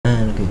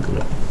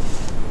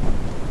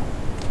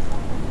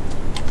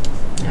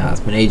Wow,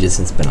 it's been ages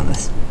since I've been on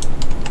this.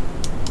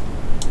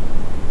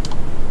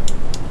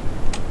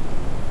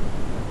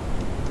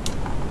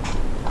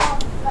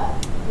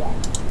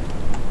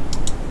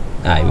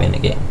 Ah, you're in a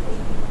game.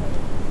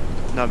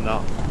 No, I'm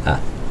not.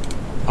 Ah.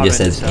 It just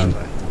says in.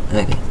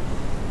 Okay.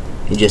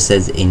 It just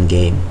says in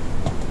game.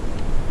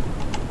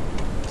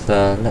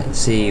 So let's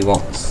see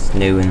what's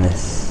new in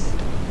this.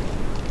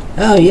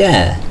 Oh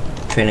yeah!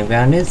 Training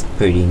ground is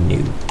pretty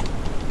new.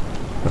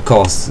 Of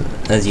course,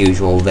 as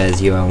usual, there's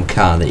your own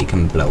car that you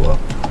can blow up.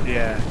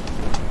 Yeah.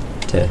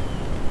 To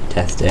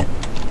test it.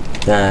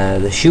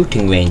 The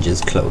shooting range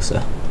is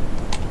closer.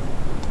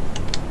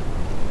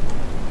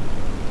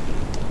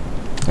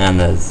 And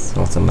there's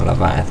also a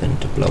Leviathan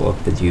to blow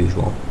up as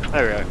usual.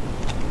 There we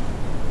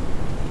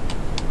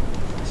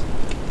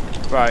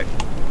go. Right.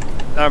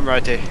 I'm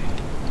ready.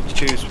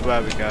 Choose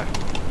where we go.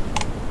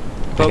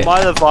 But Okay.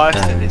 my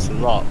Leviathan is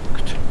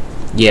locked.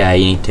 Yeah,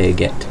 you need to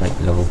get to like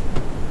level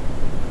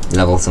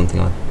something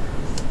on.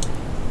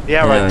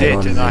 Yeah, No, I did,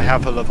 it and I wasn't.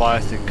 have a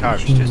Leviathan car,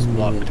 it's just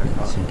locked. I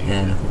can't.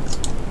 Yeah, nothing's.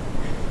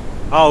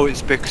 Oh,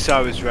 it's because I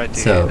was ready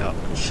So, up.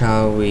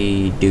 shall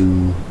we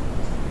do...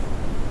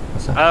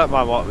 What's that? I don't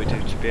mind what we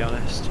do, to be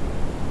honest.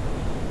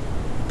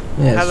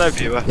 Yeah, Hello,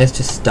 viewer. Let's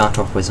just start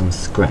off with some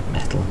scrap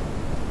metal.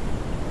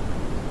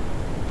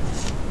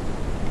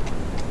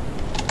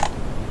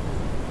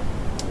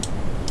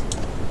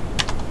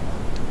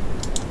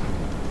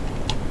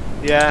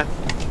 Yeah,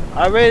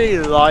 I really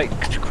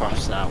liked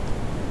Crossout.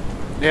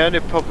 The only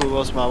problem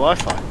was my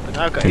Wi-Fi, but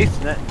now I've got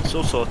Ethernet, it's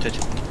all sorted.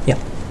 Yep.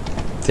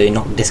 So you're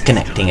not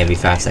disconnecting every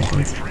 5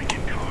 seconds.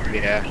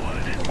 Yeah.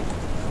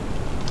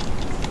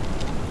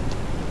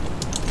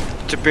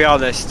 To be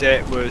honest,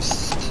 it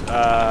was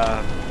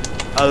a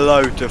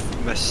load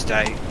of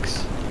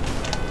mistakes.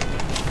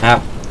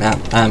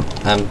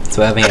 I'm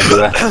swerving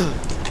everywhere.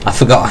 I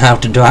forgot how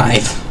to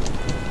drive.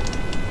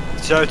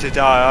 So did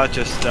I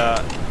just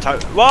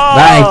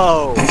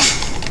whoa!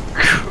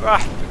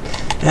 Crap!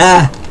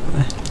 Ah!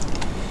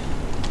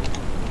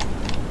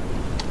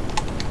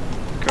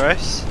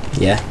 Chris?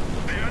 Yeah.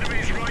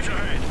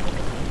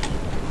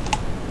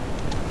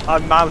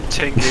 I'm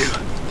mounting you.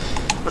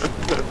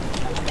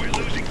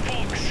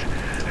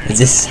 Is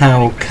this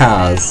how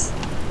cars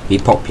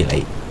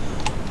repopulate?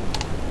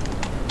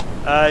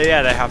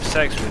 Yeah, they have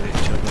sex with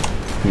each other.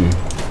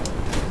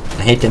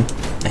 I hit him.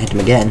 I hit him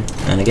again,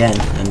 and again,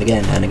 and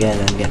again, and again,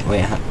 and again.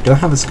 Wait, do I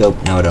have a scope?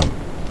 No, I don't.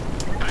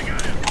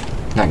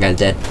 That guy's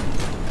dead.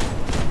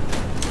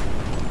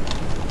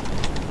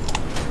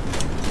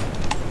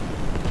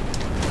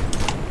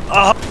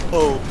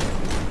 Oh!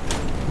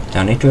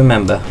 Don't need to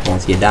remember,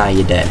 once you die,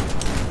 you're dead.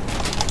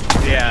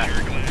 Yeah.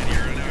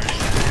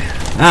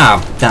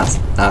 Ah,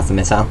 that's a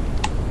missile.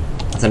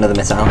 That's another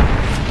missile.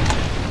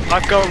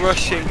 I've got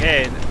rushing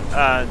in,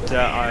 and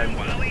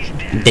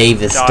I'm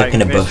Dave is stuck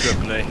in a bush.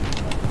 miserably.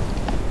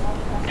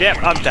 Yep,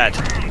 I'm dead.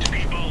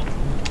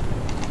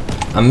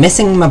 I'm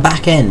missing my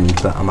back end,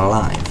 but I'm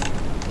alive.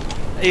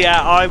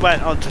 Yeah, I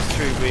went onto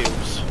 3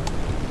 wheels.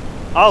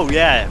 Oh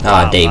yeah.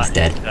 Ah, wow, Dave's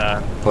that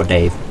dead. is, Poor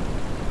Dave.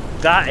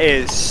 that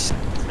is.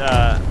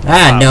 Ah,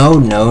 wow,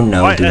 no,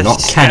 quite do a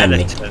not cannon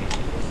me. skeleton.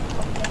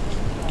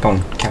 Go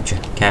on, capture.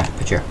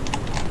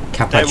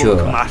 They will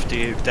come after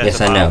you. There's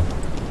Yes, I about, know.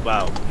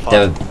 Well,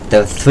 There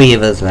were 3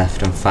 of us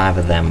left, and 5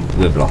 of them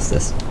we've lost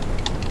this.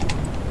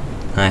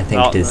 I think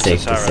Not it is safe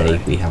to say necessarily.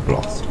 we have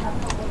lost.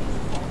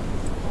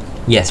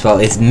 Yes, well,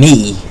 it's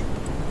me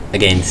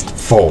against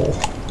 4.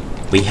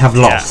 We have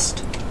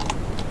lost.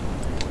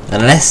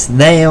 Unless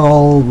they are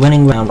all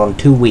running around on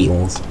 2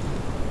 wheels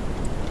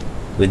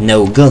with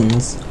no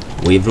guns,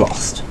 we've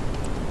lost.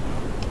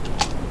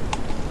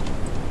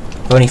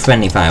 Only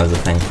friendly fire was a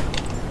thing.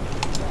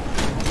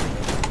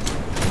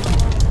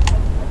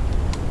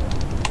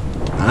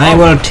 I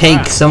will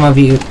take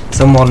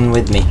someone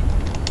with me.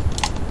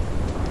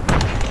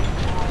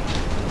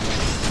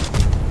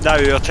 no,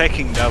 you're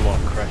taking no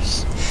one,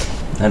 Chris.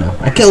 I know.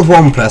 I killed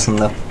 1 person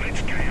though.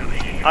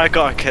 I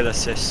got a kill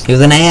assist. He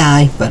was an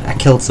AI, but I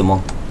killed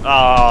someone.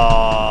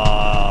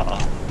 Oh,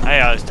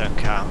 AIs don't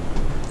count.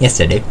 Yes,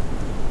 they do.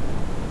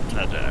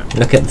 I don't know.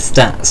 Look at the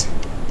stats.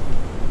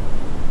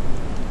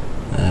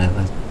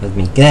 With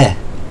me. There.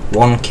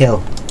 1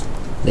 kill.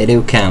 They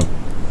do count.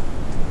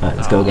 Right,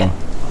 let's go again.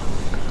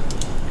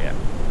 Yeah.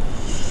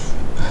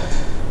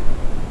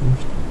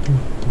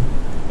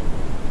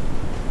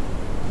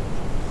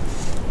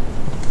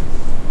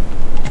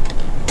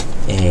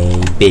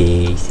 A,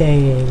 B,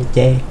 C,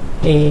 D,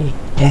 E,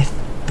 F,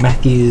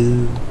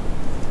 Matthew.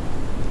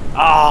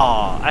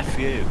 Ah, F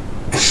you.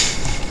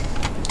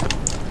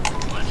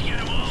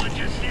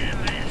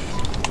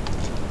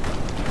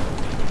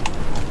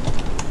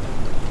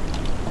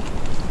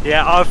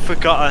 Yeah, I've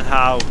forgotten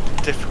how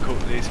difficult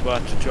these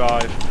were to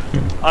drive.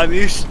 I'm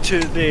used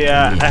to the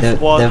F1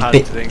 they're a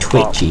bit handling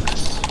twitchy.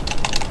 box.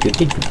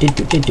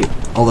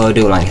 Although I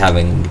do like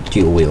having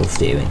dual wheel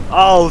steering.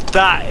 Oh,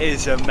 that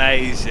is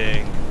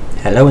amazing.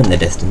 Hello in the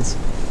distance.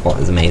 What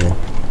is amazing?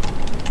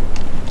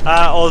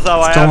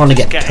 Although I Still am want to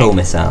just get tow getting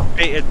missile.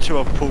 beaten to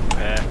a pulp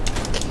here.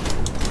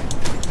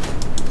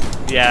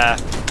 Yeah.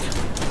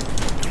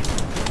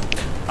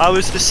 I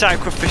was the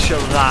sacrificial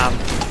lamb.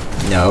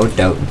 No,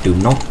 do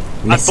not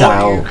miss I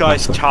bought out. you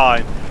guys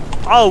time.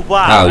 Oh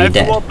wow, Oh, you're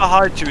everyone dead.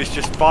 behind you is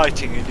just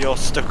fighting and you're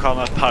stuck on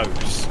a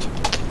post.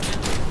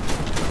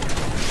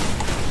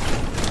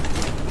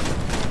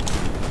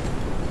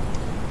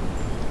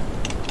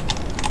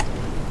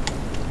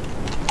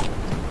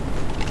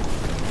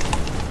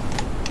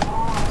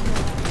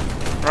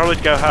 I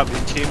would go help your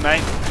teammate.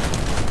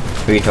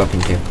 Who are you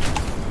talking to?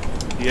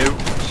 You.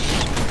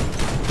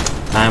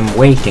 I'm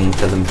waiting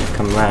for them to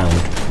come round.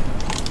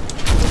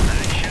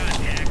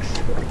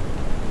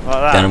 Like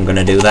that. Then I'm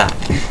gonna do that.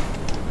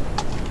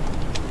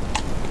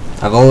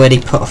 I've already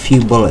put a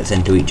few bullets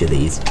into each of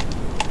these.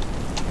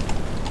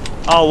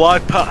 Oh, I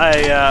put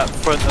a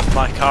front of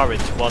my car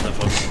into one of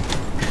them.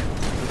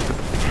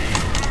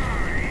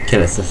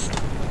 Kill assist.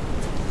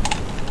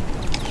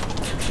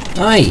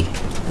 Aye!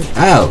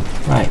 Oh,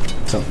 right.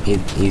 So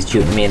he's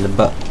shooting me in the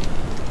butt.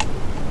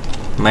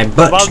 My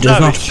butt Well, does no,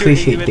 not he's shooting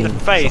appreciate you in being the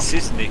face, shot.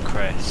 isn't he,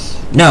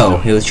 Chris? No,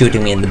 he was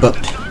shooting me in the butt.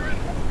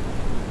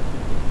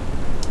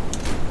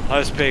 I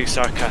was being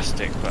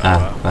sarcastic, but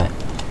Ah, well. right.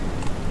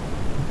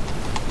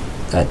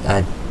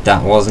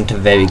 That wasn't a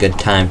very good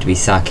time to be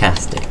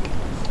sarcastic.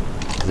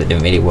 Because it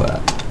didn't really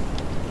work.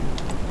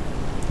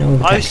 No, we're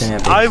capturing our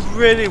base. I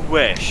really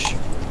wish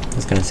I'm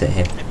just gonna sit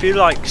here. if you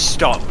like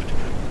stopped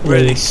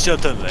really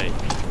suddenly,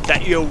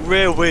 that your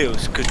rear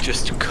wheels could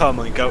just come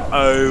and go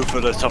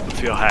over the top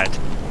of your head.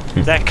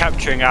 They're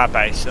capturing our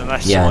base,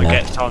 unless Yeah, someone I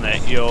know. gets on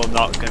it, you're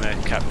not gonna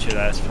capture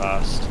theirs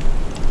fast.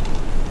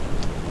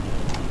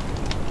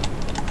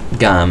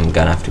 I'm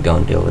gonna have to go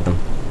and deal with them.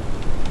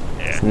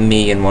 Yeah. It's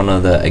me and one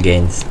other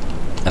against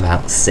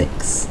about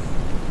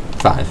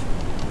 5.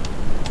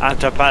 And I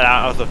bet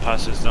that other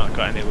person's not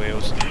got any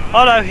wheels.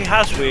 Oh no, he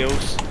has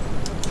wheels.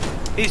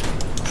 He's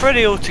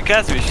pretty all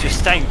together, he's just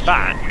staying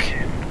back.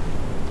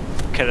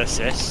 Kill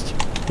assist.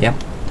 Yep.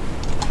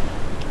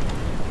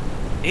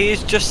 He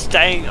is just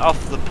staying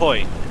off the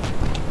point.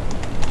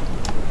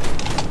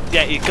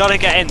 Yeah, you gotta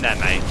get in there,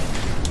 mate.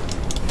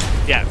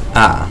 Yeah.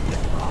 Ah.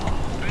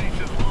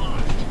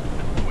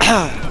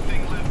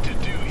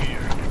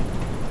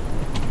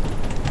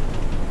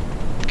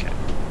 Okay.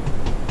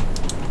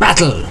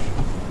 Battle!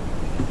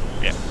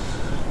 Yeah.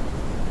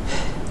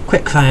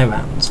 Quick fire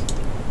rounds.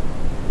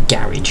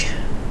 Garage.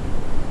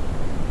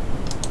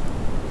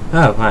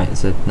 Oh, right,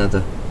 it's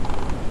another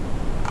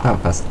power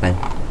pass thing.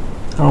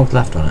 How long's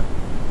left on it?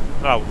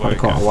 Oh, Probably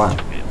quite a while.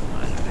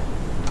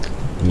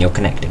 And you're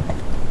connecting.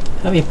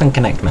 Hurry up and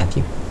connect,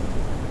 Matthew.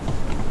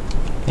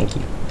 Thank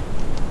you.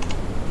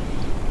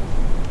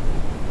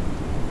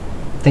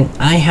 I think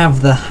I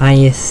have the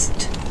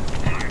highest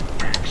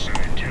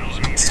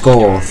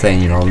score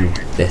thing on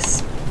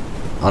this,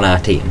 on our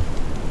team.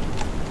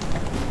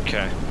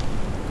 Okay.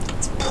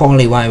 It's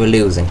probably why we're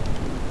losing.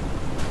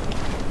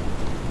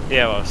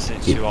 Yeah, well,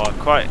 since you are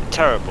quite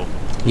terrible.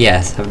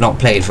 Yes, I've not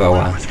played for a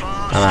while.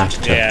 I'm out of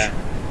touch. Yeah.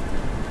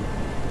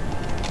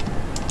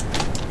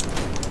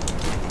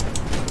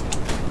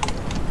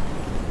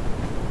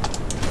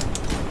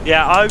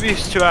 Yeah, I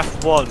used to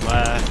F1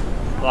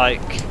 where,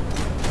 like...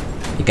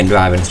 You can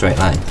drive in a straight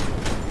line.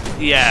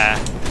 Yeah.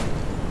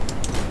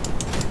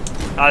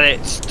 And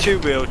it's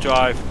 2-wheel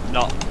drive,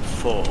 not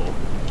 4.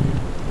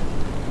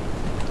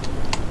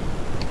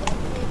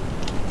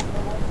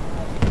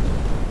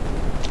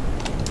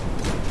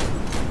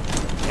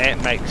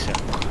 It makes a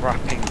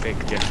crapping big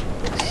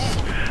difference.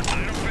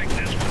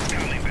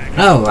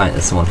 Oh, right,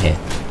 there's someone here.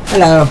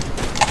 Hello!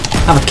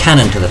 Have a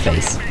cannon to the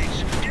face.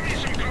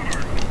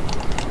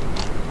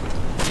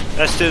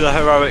 Let's do the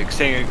heroic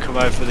thing and come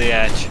over the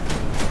edge.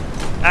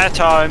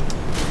 Airtime!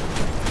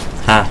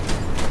 Ha.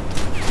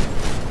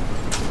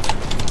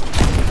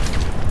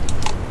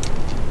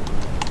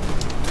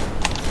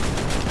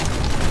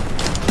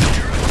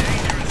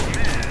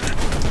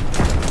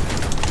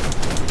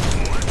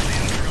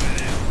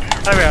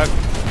 There we go.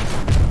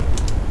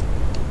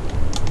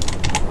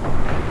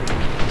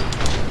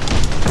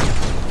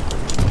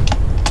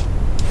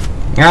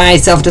 Right,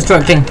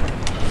 self-destructing.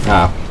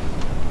 Oh.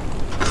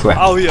 Crap.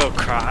 Oh, you're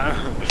crap.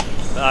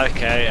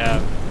 Okay,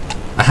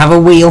 I have a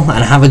wheel and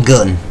I have a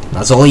gun.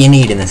 That's all you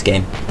need in this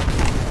game.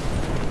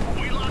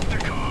 We lost the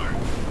car.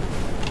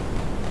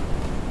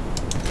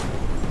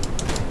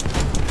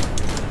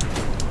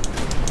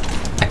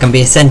 I can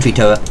be a sentry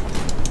turret.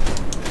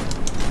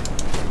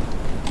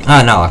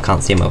 Oh no, I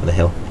can't see him over the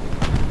hill.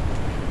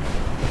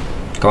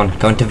 Go on,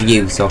 go into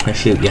view so I can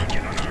shoot you.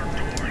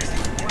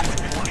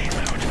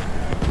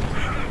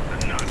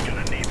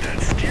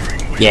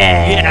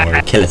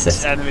 Yeah, kill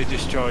assist. Enemy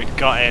destroyed,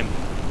 got him.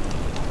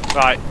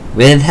 Right.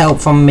 With help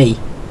from me,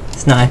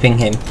 sniping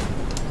him.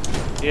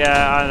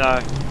 Yeah, I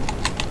know.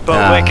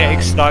 But we're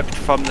getting sniped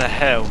from the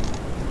hill.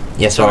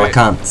 Yes, well, I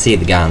can't see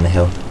the guy on the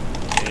hill.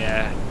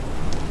 Yeah.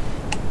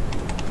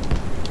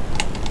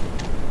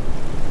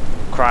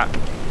 Crap.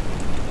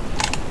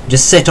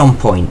 Just sit on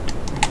point.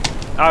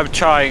 I'm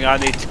trying, I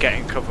need to get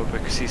in cover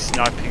because he's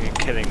sniping and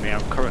killing me.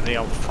 I'm currently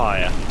on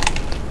fire.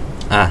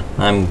 Ah,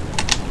 I'm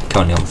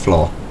currently on the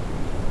floor.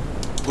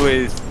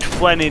 with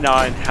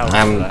 29 health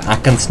left. I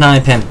can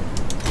snipe him.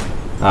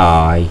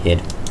 Oh, he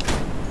hid.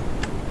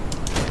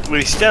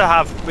 We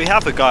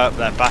have a guy up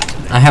there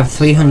battling. I have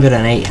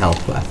 308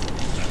 health left.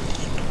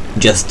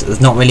 Just,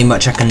 there's not really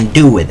much I can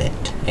do with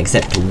it,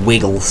 except to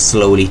wiggle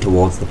slowly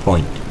towards the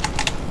point.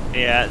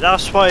 Yeah,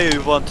 that's why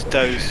you wanted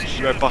those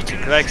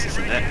robotic legs,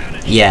 isn't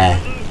it? Yeah.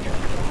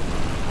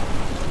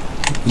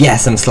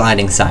 Yes, I'm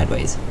sliding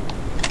sideways.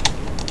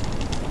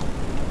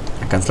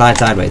 I can slide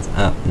sideways.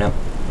 Oh, no.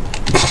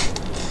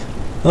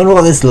 I wonder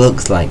what this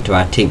looks like to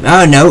our team.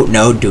 Oh, no,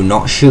 no, do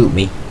not shoot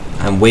me.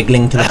 I'm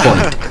wiggling to the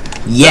point.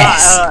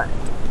 Yes!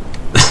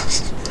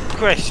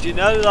 Chris, you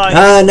know, like...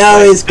 Oh,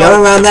 no, he's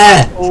going around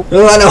there! Oh,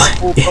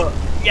 no!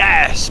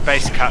 Yeah,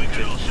 Space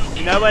Captain.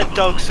 You know when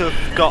dogs have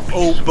got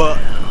all but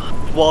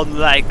one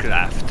leg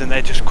left and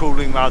they're just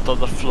crawling around on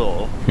the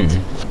floor?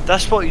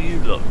 That's what you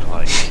look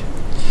like.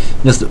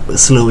 Just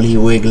slowly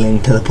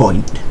wiggling to the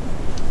point.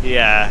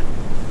 Yeah.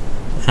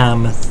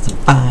 I'm a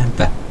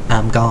survivor.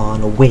 I'm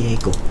gonna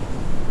wiggle.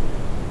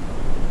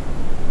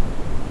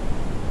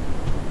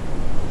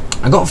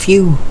 I got a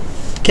few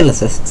kill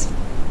assists.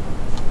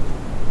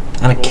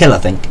 And a kill, I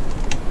think.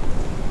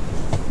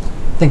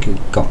 I think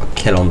I got a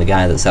kill on the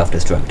guy that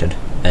self-destructed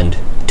and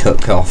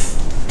took off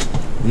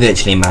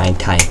virtually my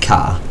entire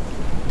car.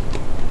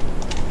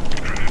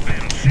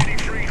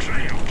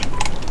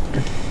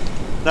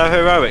 No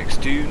heroics,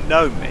 do you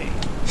know me?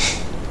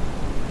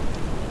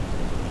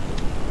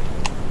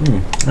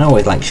 I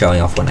always like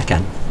showing off when I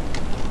can.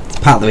 It's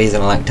part of the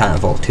reason I like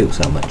Titanfall 2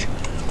 so much.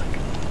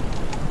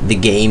 The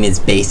game is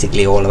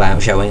basically all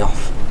about showing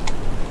off.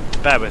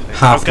 Bear with me.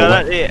 Half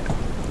the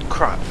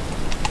Crap.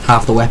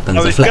 Half the weapons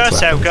I are was flex going to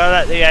say, I'm weapons. going to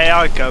let the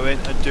AI go in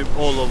and do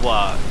all the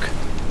work.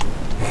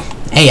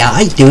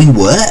 AI doing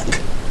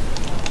work?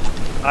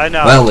 I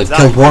know. Well, we've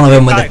killed one of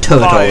them with a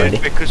turret already.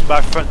 Because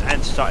my front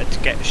end started to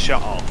get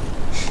shot off.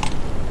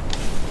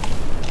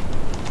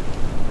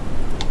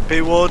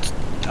 Be warned,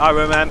 I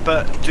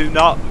remember, do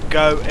not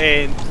go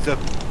in the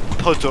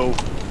puddle.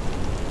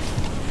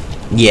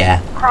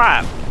 Yeah.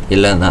 Crap. You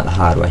learned that the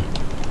hard way.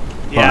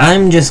 Yeah. Well,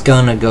 I'm just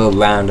gonna go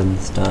around and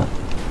start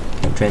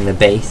entering the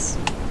base.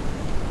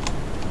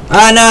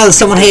 Oh no, there's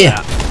someone here!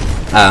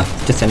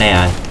 Oh, just an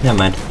AI. Never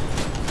mind.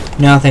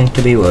 Nothing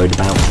to be worried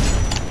about.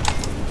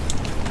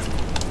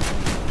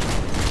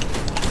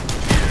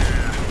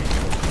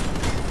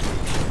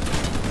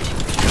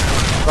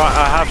 Right,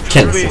 I have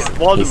Kill one assist.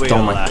 wheel He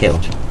stole my left. kill.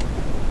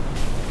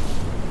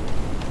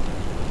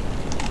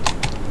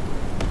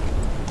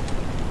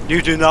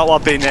 You do not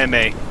want to be near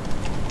me.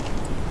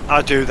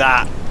 I'll do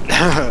that.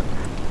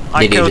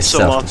 I Did you killed just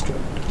someone,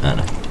 self-destruct? I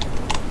know.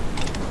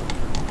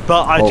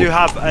 but I Oh, do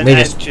have an we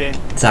just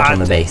engine. sat on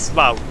and- the base.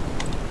 Well,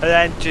 an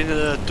engine and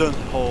a dun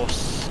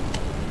horse.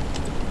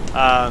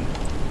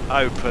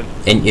 Open.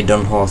 Ain't you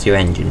done horse your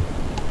engine?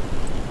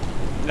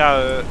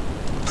 No.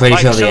 Pretty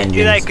Like sure the something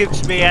engine that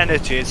gives me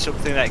energy is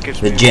something that gives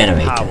The me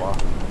generator. more power.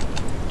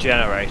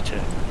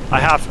 Generator. I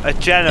have a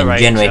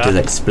generator. And generators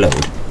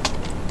explode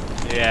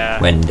Yeah.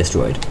 when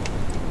destroyed.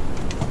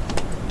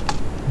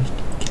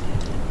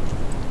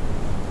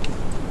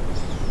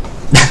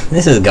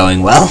 This is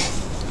going well.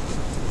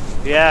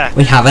 Yeah.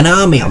 We have an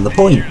army on the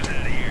point.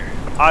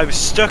 I'm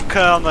stuck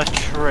on a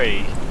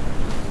tree.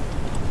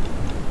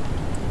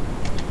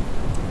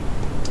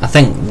 I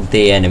think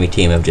the enemy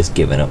team have just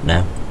given up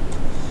now.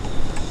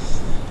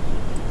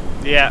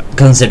 Yeah.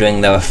 Considering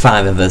there were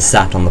 5 of us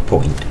sat on the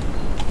point.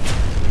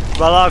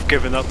 Well, I've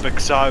given up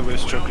because I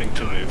was struggling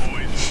to move.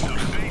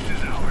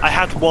 I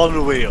had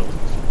one wheel.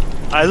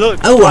 I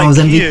looked Oh, like I was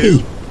you,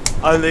 MVP.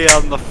 only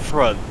on the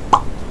front.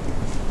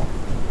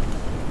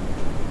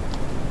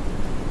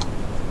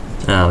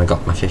 And I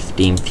got my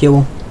 15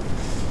 fuel.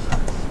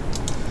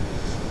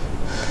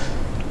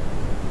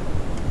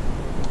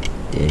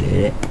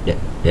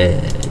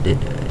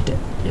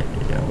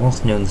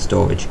 What's new in the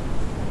storage?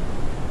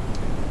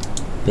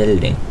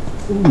 Building.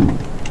 Ooh.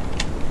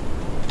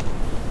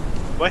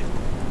 What?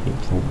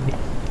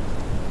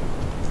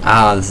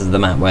 Ah, this is the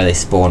map where they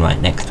spawn right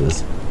next to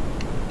us.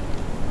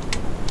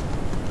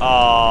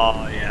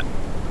 Oh, yeah.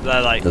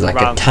 They're like There's like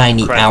a round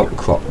tiny crate.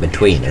 outcrop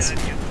between us.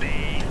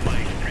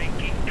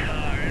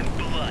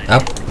 Oh,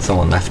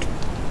 someone left.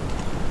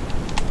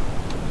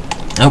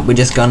 Oh, we're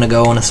just gonna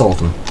go and assault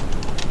them.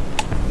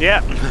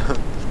 Yeah.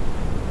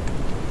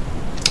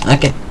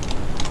 Okay.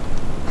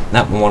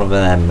 That one of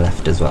them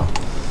left as well.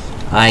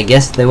 I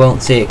guess they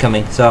won't see it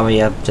coming.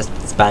 Sorry, I've just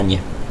span you.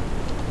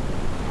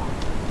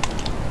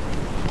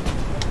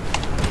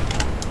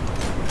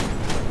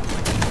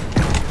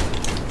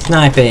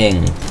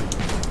 Sniping!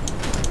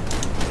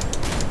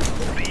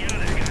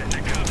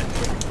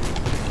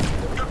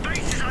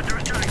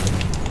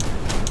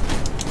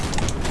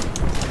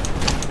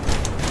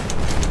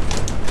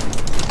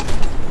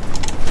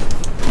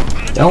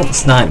 Don't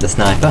snipe the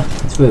sniper,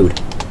 it's rude.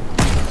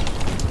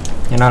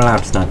 You're not allowed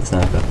to snipe the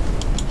sniper.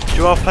 Do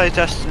you want to play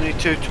Destiny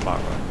 2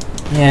 tomorrow?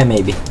 Yeah,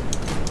 maybe. So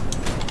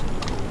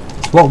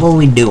what will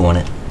we do on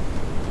it?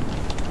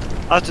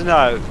 I don't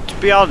know. To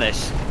be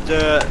honest,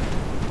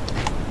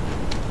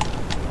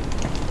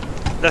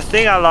 The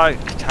thing I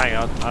liked, hang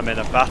on, I'm in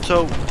a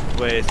battle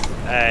with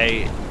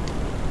a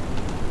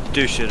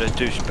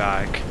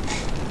douchebag.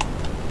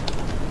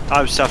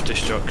 I'm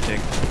self-destructing.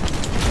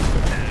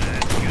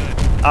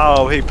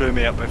 Oh, he blew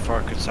me up before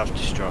I could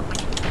self-destruct.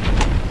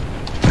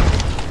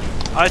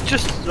 I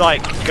just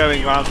like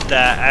going around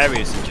their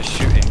areas and just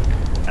shooting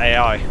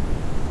AI.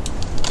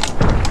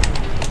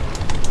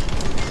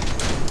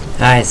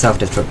 Hi,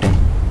 self-destructing.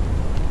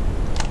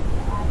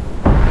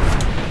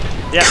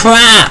 Yep.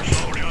 Crap!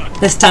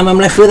 This time I'm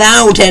left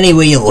without any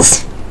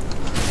wheels.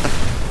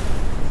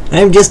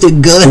 I'm just a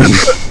gun.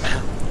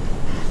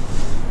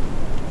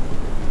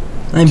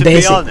 I'm to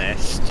basic. be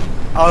honest,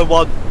 I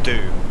want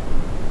Doom.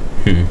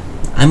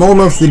 I'm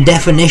almost the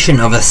definition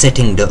of a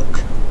sitting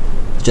duck.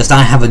 Just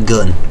I have a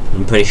gun.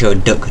 I'm pretty sure a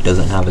duck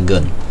doesn't have a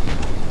gun.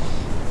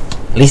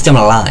 At least I'm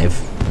alive.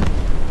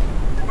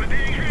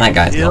 That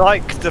guy's You're not.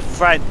 like the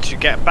French, you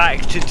get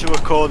backed into a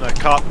corner,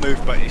 can't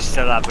move but you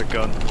still have a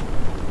gun.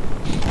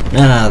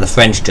 No, the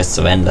French just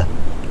surrender.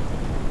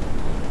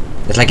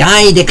 It's like,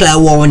 I declare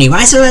war on you,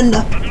 I surrender!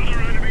 Another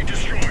enemy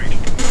destroyed.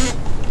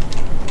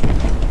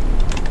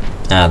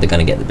 Ah, they're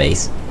gonna get the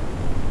base.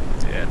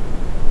 Yeah.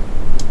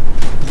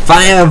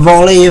 Fire a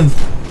volley of...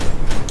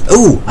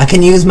 Ooh, I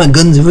can use my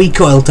gun's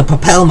recoil to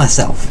propel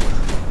myself.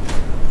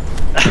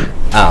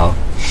 Oh.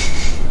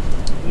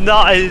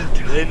 Not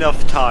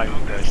enough time,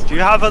 Chris. Do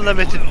you have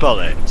unlimited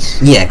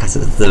bullets? Yeah, because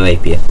it's the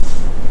rapier.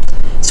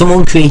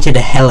 Someone created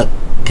a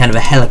kind of a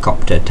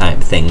helicopter type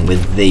thing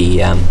with the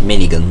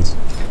miniguns.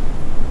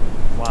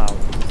 Wow.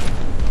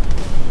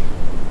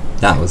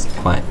 That was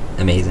quite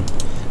amazing.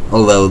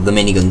 Although the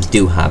miniguns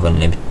do have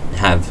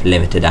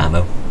limited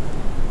ammo,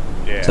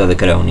 Yeah. so they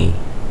could only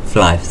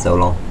fly for so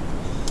long.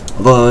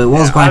 Although it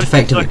was quite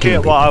effective at looking killing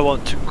at people. what I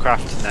want to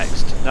craft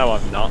next. No,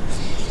 I'm not.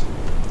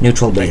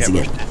 Neutral I base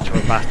get again. rushed into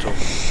a battle.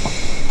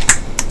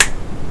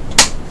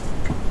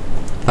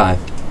 5,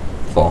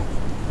 4,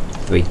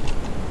 3,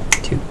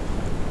 2,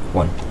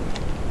 1.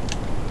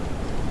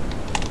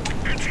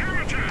 It's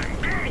hammer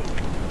time. Go.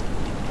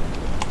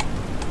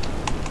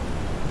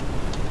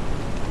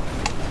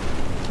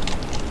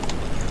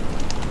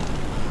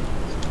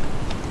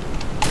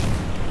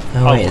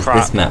 Oh wait, is crap.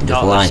 this map just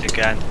Not light? this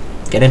again.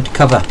 Get into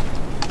cover.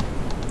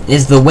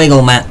 Is the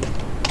wiggle map. The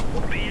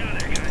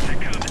other guys are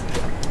coming.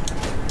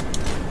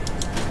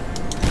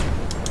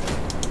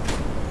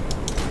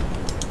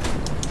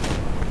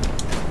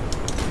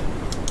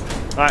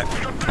 Right.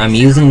 I'm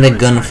using the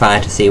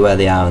gunfire to see where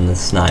they are and then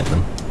snipe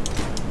them.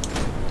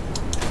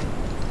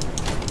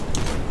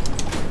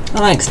 I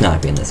like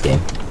sniping in this game.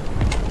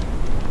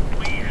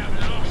 We have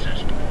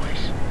losses,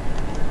 boys.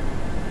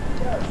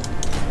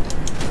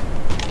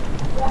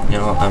 You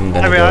know what, I'm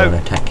gonna There we go go.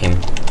 and attack him.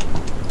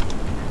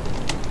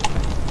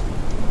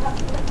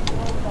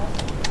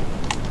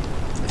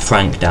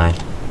 Frank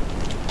died.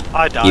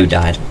 I died. You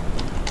died.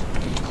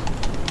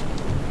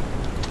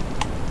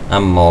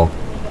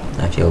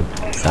 I feel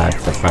sad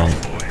for Frank.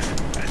 Boys,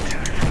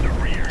 attack from the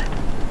rear.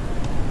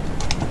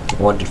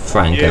 What did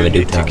Frank You ever do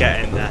need to to him?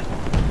 get in there.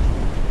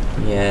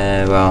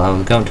 Yeah, well, I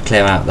was going to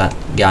clear out that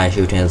guy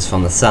shooting us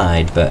from the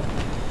side, but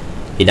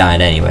he died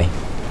anyway.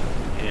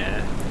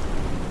 Yeah.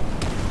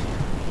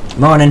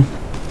 Morning.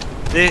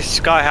 This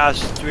guy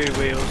has 3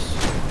 wheels.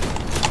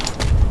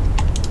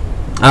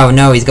 Oh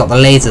no, he's got the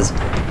lasers.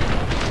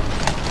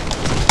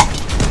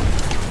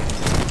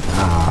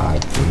 Ah,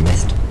 I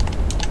missed.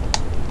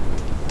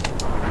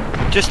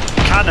 Just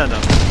cannon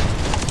them.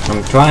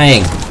 I'm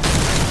trying.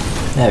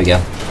 There we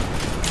go.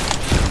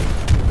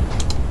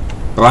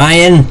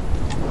 Brian!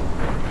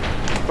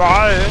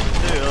 Brian,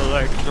 the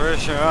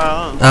electrician.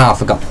 Oh, I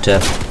forgot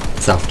to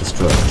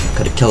self-destruct.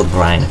 Could have killed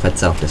Brian if I'd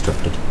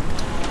self-destructed.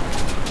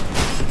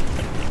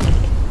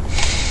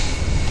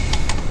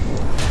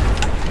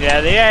 Yeah,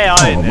 the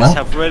AI in Oh, this well.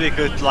 have really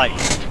good, like,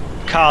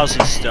 cars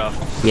and stuff.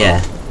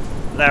 Yeah.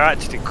 They're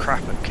actually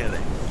crap at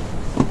killing.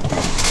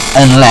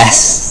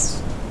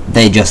 Unless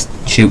they just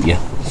shoot you.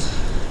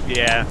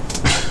 Yeah.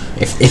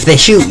 If they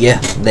shoot you,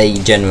 they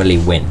generally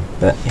win.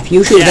 But if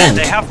you shoot Yeah, them,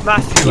 they have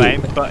massive you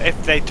aim, win. but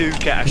if they do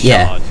get a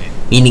Yeah. shot,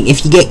 Meaning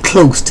if you get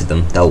close to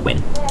them, they'll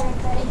win.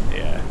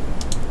 yeah.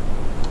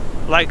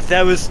 Like,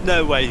 there was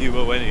no way you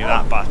were winning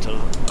that battle.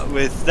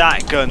 With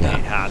that gun No.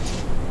 he had,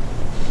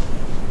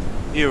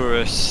 you were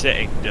a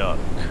sitting duck.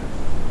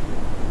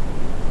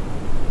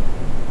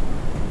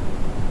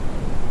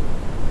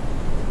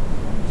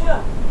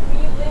 Joe,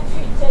 were you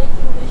literally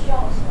taking the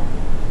shots then?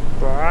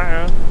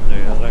 Brian,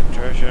 the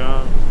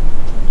electrician.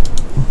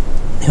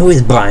 Who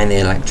is Brian the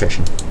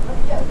electrician?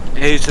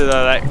 He's an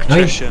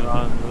electrician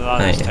on the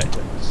line Oh, yeah.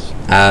 detectors.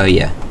 Oh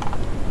yeah.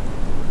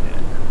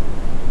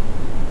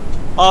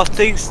 Are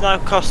things now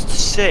cost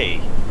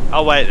C?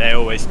 Oh wait, they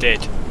always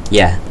did.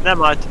 Yeah.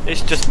 Never mind,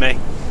 it's just me.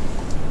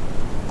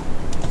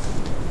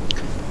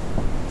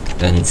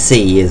 And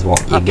C is what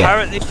you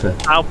Apparently, get for...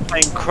 now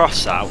playing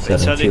Crossout,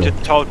 it's Certain only fuel.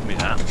 just told me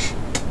that.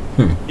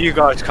 You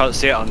guys can't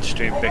see it on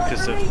stream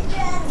because of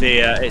the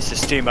it's a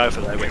Steam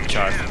overlay which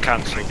I've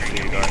cancelled for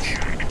you guys.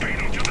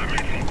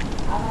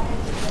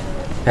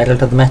 Pedal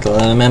to the metal.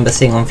 I remember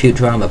seeing on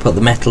Futurama, put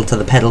the metal to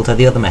the pedal to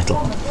the other metal.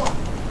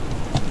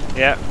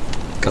 Yeah.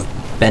 Because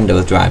Bender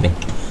was driving.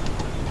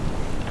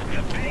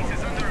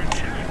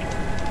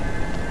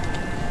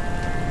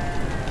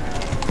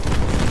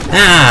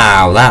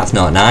 Ow, that's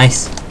not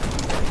nice.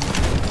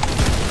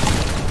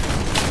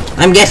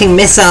 I'm getting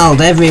missiled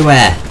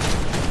everywhere.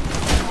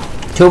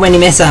 Too many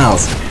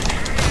missiles.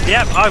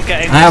 Yep, I'm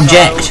getting I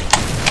object.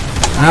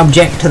 missiles. I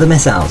object to the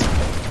missiles.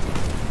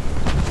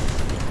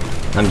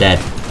 I'm dead.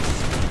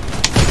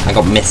 I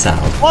got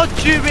missiled. What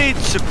do you mean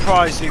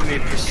surprisingly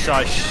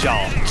precise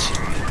shot?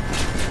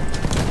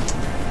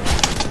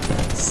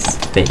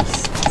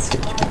 Space.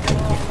 Switch between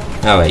you.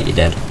 Oh wait, you're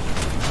dead.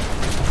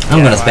 I'm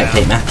Yeah, gonna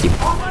spectate Matthew.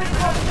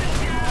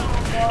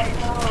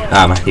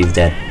 Ah, Matthew's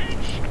dead.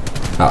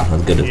 Oh,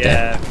 as good as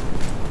dead.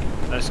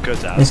 Yeah, as good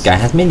as. This guy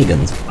has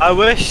miniguns. I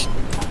wish,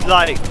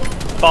 like,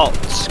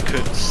 bots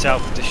could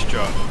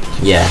self-destruct.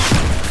 Yeah.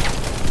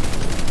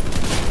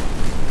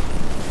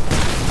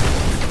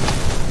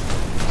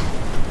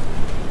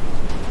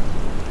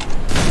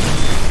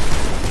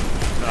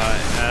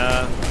 Right,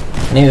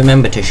 I need to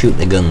remember to shoot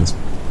the guns.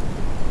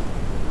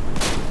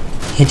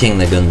 Hitting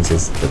the guns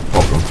is the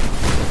problem.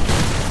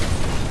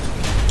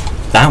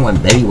 That went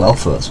very well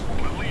for us.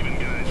 We're leaving,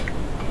 guys,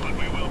 but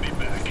we will be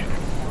back.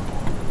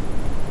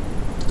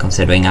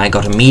 Considering I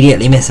got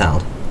immediately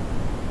missiled.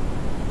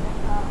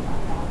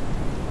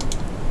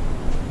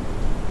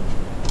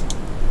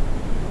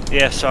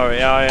 yeah,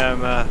 sorry, I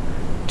am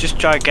just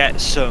trying to get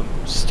some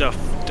stuff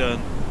done.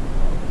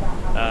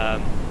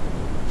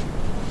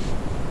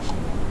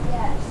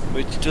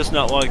 Which does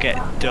not want to get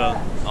done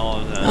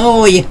on.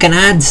 Oh, you can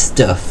add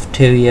stuff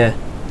to your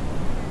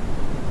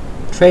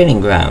training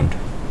ground.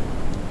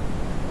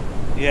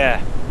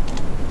 Yeah.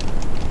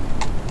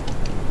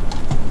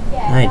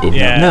 I did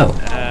Yeah. not know.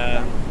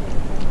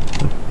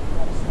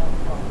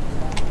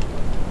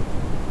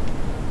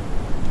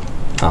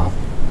 Oh,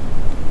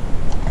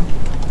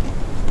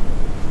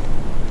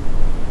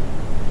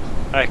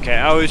 Okay,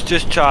 I was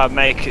just trying to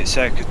make it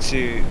so I could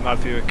see my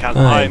viewer count.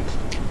 Right. I'm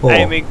 4,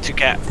 aiming to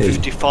get 3,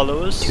 50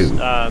 followers. 2,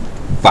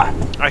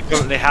 1. I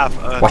currently have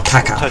a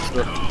Wataka.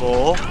 total of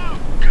 4.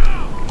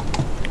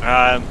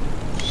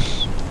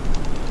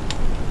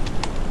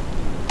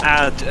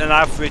 And an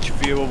average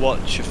viewer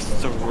watch of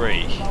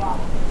 3.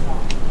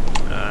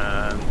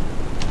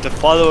 The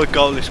follower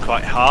goal is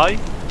quite high.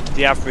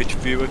 The average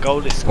viewer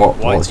goal is quite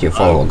What's your low.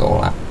 follower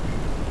goal at?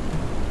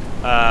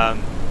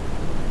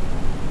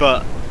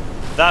 But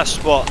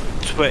that's what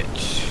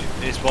Twitch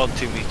is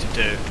wanting me to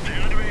do. The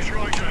enemy's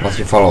right there. What's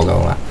your follower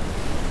goal at?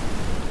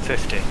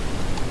 50.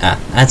 Ah,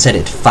 I'd set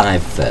it to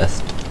 5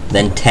 first,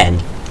 then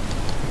 10,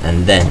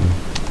 and then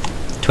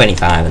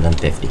 25, and then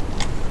 50.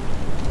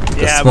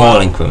 The Yeah, small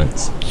well,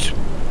 increments.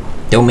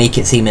 Don't make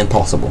it seem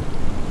impossible.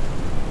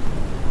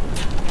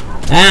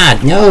 Ah,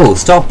 no,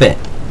 stop it!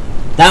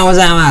 That was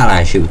our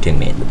ally shooting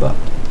me in the butt.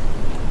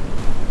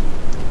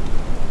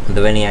 Are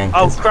there any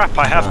anchors? Oh crap,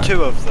 I have Right.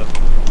 2 of them.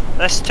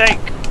 Let's take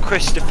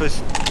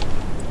Christopher's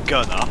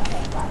gun off.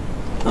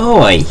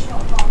 Oi!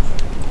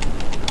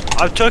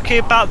 I'm talking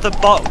about the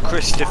bot,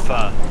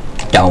 Christopher.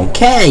 Don't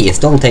care, you're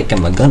still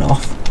taking my gun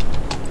off.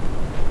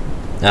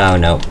 Oh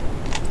no.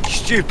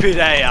 Stupid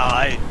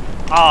AI.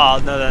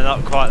 Ah, no, they're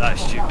not quite that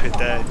stupid.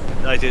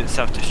 They didn't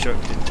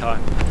self-destruct in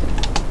time.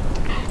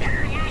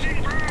 We're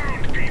losing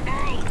ground,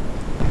 people.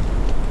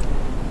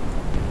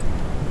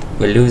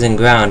 We're losing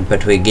ground,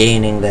 but we're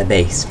gaining their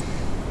base.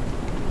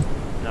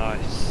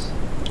 Nice.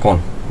 Come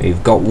on,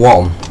 we've got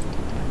 1.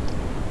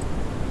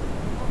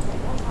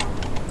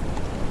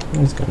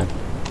 I'm just gonna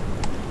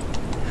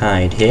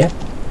hide here.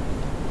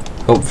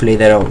 Hopefully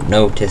they don't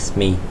notice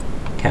me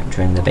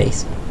capturing the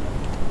base.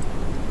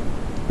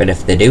 But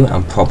if they do,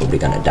 I'm probably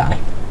gonna die.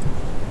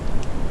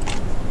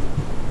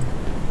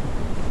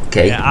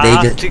 Okay, Yeah, I'll they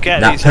have just to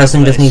get that these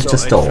person just overlays needs to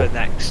sorted stall. for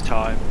next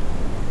time.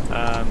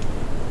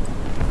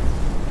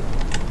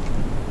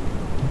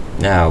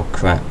 Oh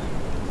crap.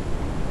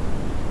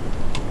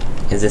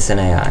 Is this an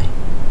AI?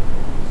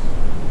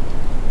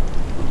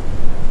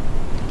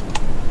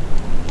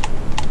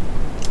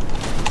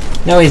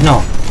 No, he's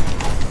not.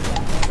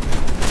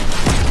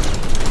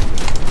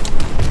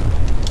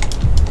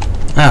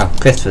 Oh,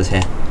 Christopher's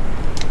here.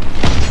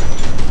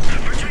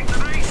 Protect the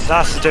base.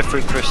 That's a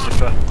different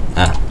Christopher.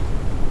 Ah.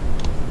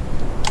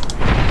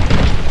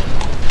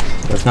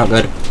 That's not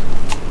good.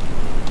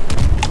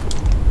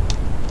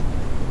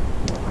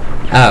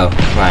 Oh,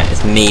 right,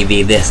 it's me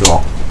v this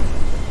lot.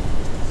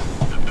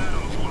 The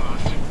battle's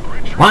lost.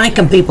 Retreat. Why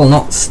can people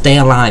not stay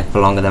alive for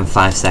longer than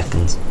 5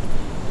 seconds?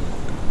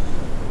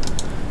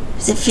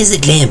 Is it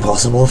physically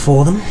impossible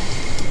for them?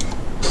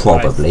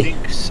 Probably. I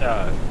think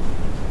so.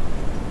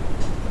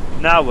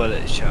 Now will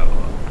it show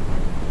up?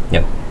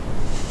 No.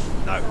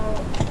 No.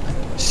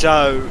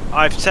 So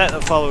I've set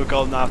the follower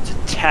goal now to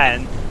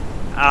 10,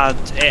 and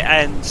it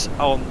ends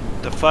on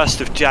the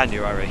 1st of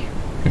January,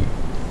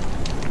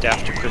 day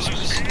after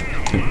Christmas.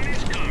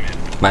 Money's coming.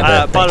 My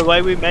birthday. By the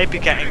way, we may be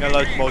getting a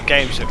load more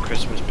games at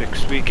Christmas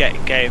because we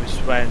get games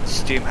when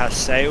Steam has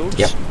sales.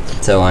 Yep.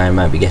 So I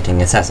might be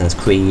getting Assassin's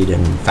Creed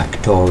and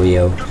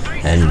Factorio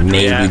and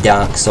maybe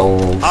Dark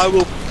Souls. I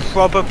will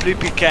probably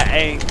be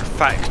getting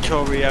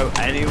Factorio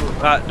anyway.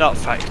 Not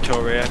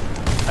Factorio.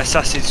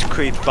 Assassin's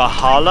Creed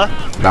Valhalla.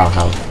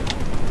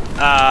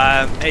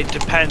 It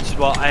depends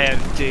what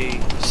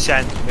AMD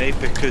send me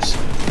because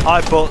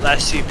I bought their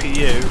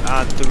CPU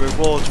and the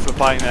reward for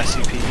buying their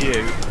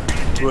CPU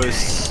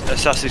was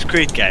Assassin's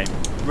Creed game.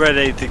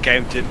 Really, the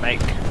game didn't make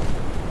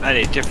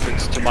any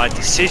difference to my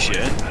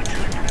decision,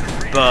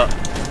 but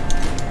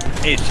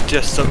it's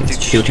just something to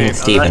shooting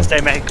stream, unless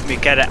they make me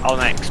get it on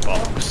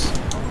Xbox.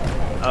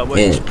 At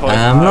which point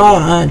I'm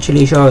not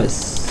actually sure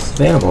it's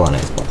available on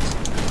Xbox.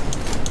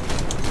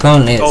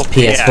 Currently it's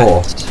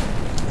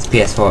PS4. It's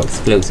PS4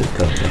 exclusive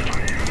currently.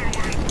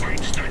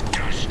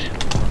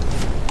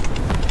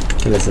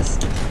 Kill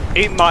assist.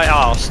 Eat my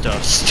arse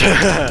dust.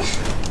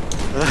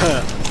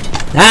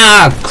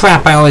 Ah,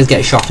 crap, I always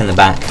get shot in the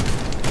back.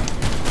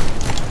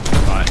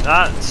 Right,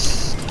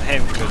 that's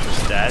him because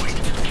he's dead.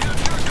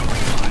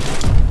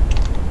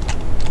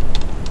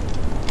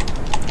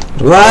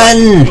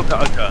 Run! Look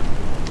at a gun.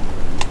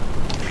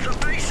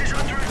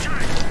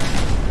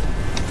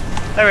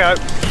 There we go.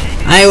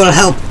 I will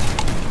help.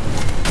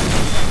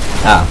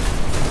 Ah,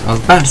 I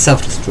was about to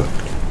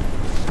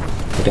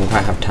self-destruct. I didn't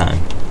quite have time.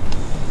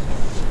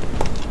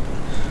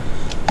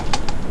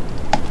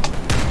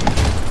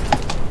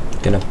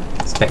 Gonna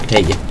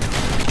spectate you.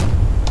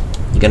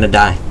 You're gonna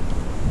die.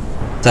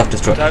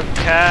 Self-destruct. Don't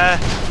care.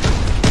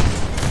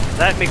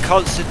 Let me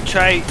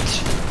concentrate.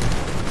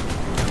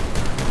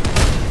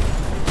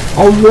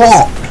 On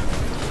what?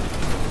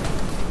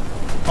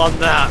 On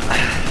that.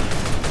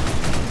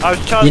 I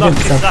was trying to knock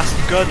his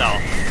last gun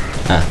off.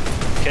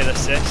 Ah. Kill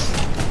assist.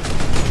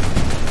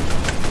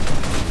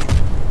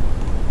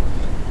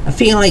 I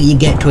feel like you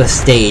get to a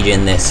stage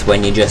in this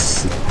when you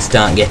just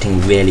start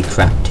getting really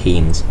crap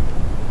teams.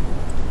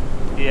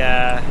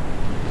 Yeah.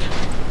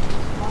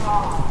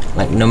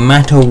 Like, no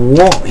matter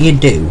what you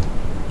do,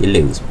 you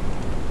lose.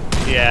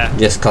 Yeah.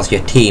 Just because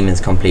your team is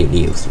completely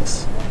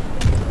useless.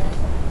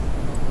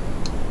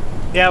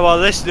 Yeah, well,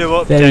 this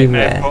new Very update may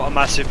rare. have brought a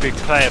massive big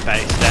player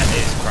base. That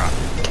is crap.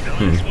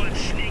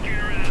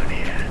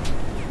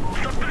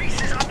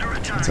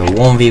 It's a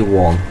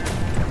 1v1.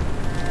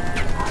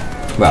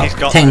 Well, He's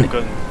got the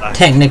gun back.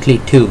 technically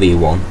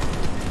 2v1.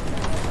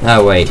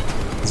 Oh wait,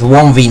 it's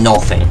 1v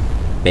nothing,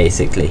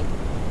 basically.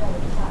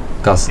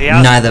 Because He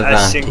has neither a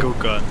party. single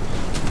gun.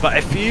 But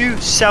if you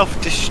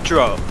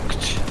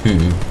self-destruct,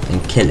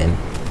 and kill him.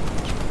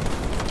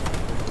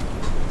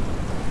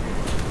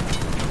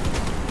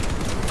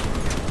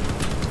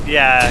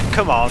 yeah,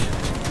 come on,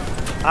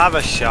 have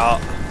a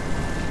shot.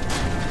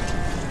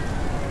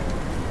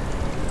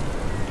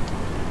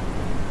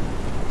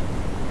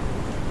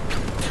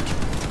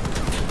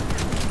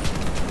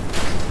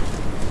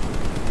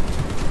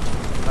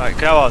 Right,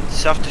 go on,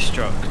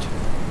 self-destruct.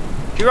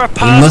 You're a You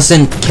pass.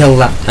 mustn't kill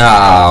that.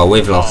 Ah,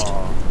 we've lost.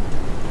 Oh.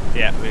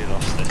 Yeah, we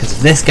lost this. Because if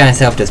this guy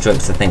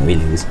self-destructs, I think we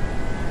lose.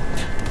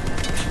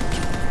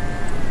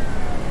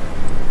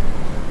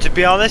 To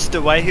be honest,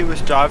 the way he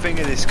was driving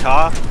in his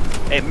car,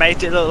 it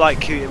made it look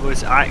like he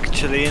was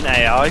actually an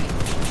AI.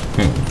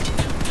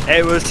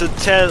 It was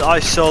until I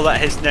saw that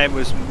his name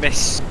was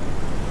Miss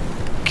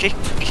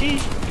Kiki?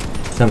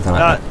 Something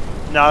like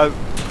that. No,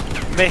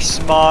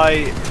 Miss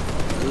My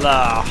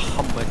La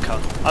Hummica.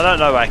 I don't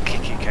know where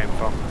Kiki came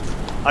from.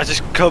 I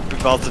just couldn't be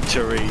bothered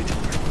to read.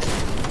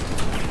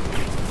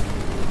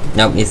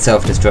 Nope, he's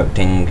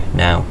self-destructing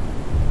now.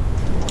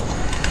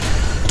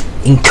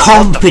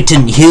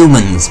 Incompetent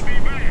humans!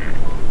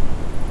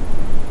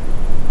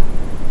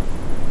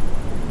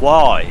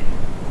 Why?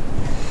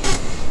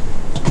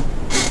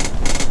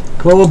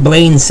 Grow a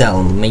brain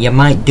cell, you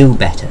might do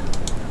better.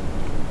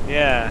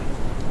 Yeah.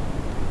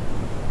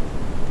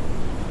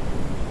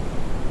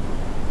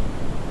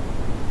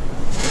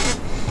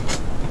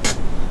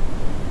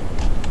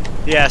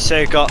 Yeah, so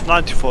you got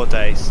 94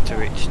 days to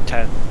reach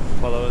 10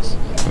 followers.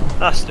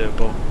 That's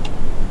doable.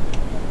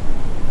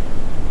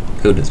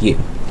 Who does you?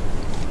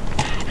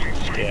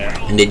 Yeah.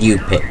 And did you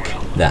pick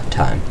that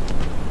time?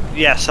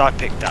 Yes, I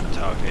picked that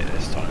target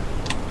this time.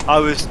 I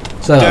was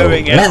So,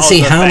 doing it let's on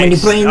see the how many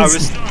base- brains. I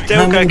was how still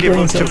many going to give up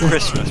brain till cells-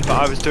 Christmas, but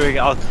I was doing it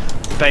on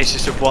the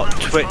basis of what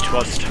Twitch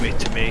wants me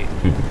to meet.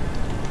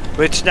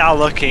 Which now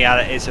looking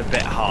at it is a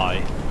bit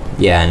high.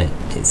 Yeah, and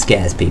it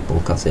scares people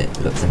because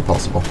it looks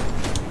impossible.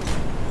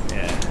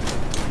 Yeah.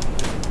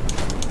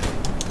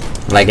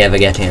 Like ever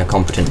getting a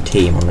competent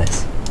team on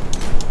this.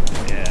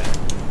 Yeah.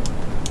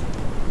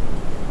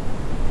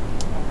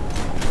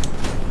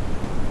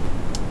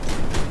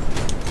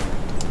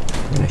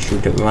 I'm gonna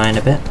shoot at Ryan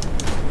a bit.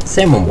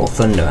 Same on War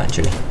Thunder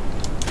actually.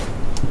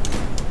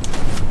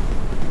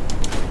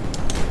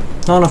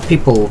 Not enough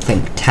people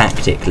think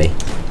tactically.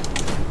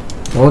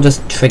 They're all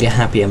just trigger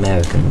happy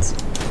Americans.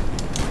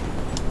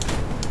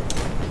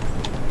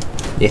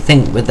 They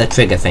think with their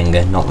trigger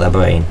finger, not their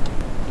brain.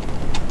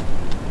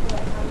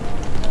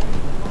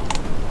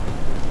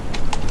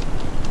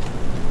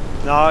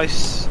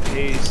 Nice.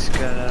 He's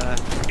gonna.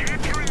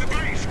 Entering the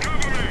base,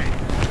 cover me.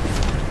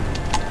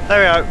 There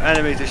we go.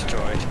 Enemy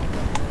destroyed.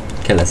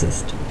 Kill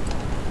assist.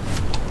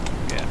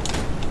 Yeah.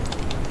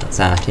 That's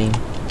our team.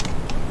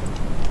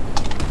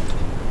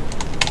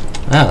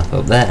 Oh,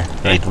 up there,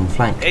 right on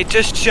flank. It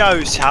just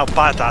shows how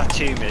bad our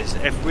team is.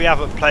 If we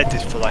haven't played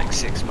this for like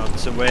 6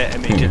 months and we're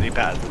immediately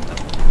better than them.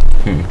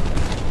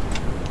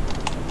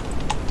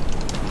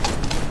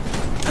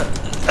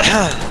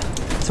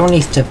 Someone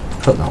needs to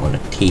put that on a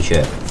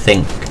t-shirt.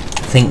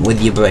 Think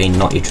with your brain,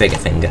 not your trigger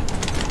finger.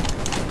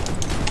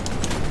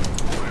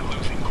 We're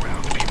losing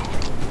ground,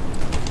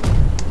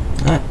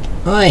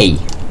 people. Oi!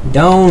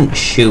 Don't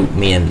shoot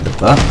me in the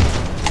butt.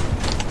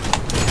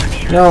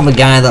 You're the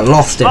guy that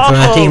lost it for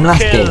our team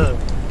last kill game. him.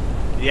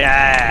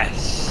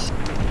 Yes.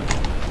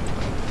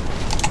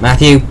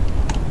 Matthew,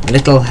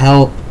 little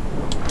help.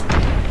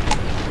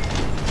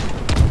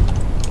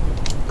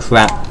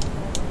 Crap.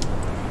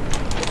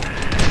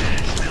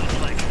 Smells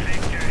like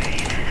victory.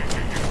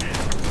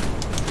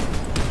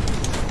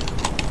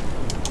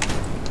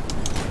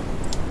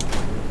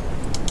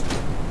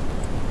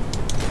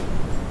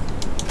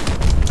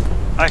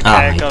 Okay,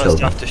 Ah, he got a killed me.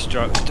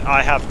 self-destruct.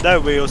 I have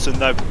no wheels and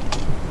no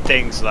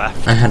things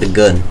left. I had a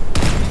gun.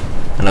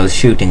 And I was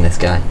shooting this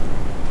guy.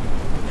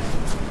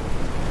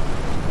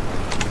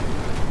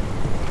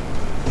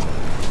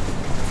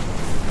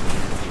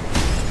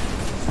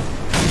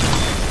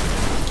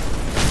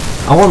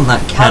 I want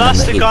that Oh, cannon that's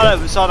that the you guy got.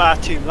 that was on our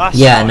team last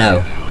Yeah, I time.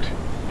 know.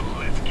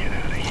 Let's get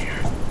out of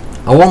here.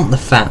 I want the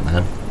fat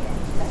man.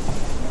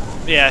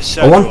 Yeah,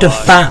 so I want do a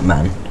fat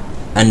man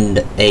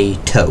and a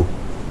toe.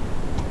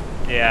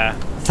 Yeah.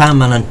 Fat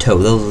man and toe,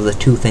 those are the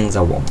two things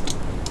I want.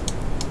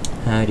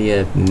 How do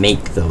you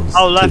make those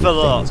Oh, two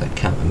level things? up. I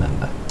can't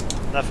remember.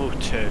 Level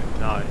 2,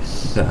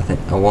 nice. But I think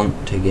I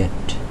want to get...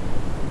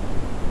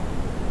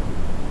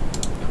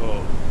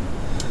 Cool.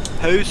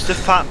 Who's the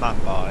fat man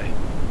by?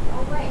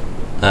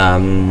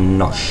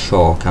 Not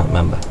sure, can't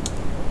remember.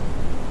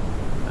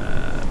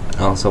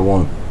 I also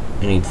want...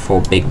 I need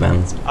 4 big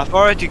mans. I've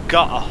already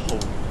got a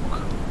Hulk.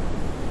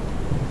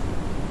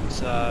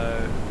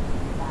 So...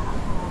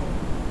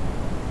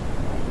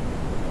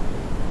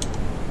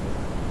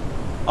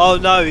 Oh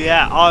no,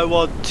 yeah, I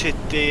wanted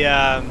the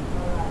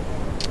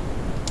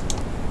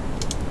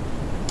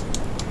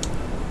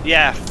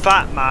yeah,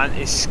 fat man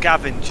is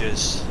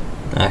scavengers.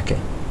 Okay.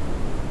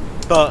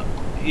 But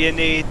you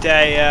need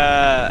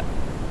a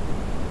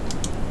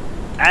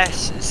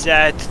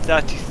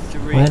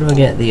SZ33. Where do I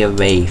get the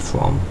array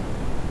from?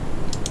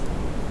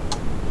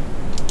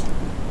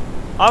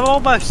 I'm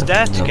almost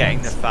there to No getting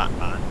the one's- fat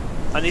man.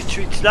 I need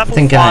to reach level I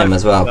think 5 I am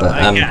as well, with but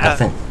them and get I a-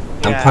 think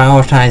I'm yeah.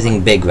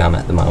 prioritising big ram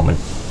at the moment.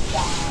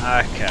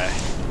 Okay.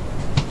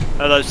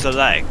 Are those the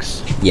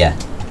legs? Yeah.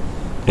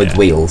 With Yeah.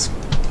 wheels.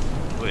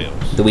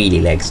 Wheels. The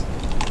wheelie legs.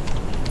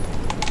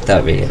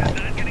 Don't really like.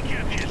 Not gonna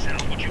capture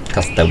yourself, would you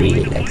Cause please the show me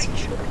wheelie the legs.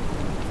 light?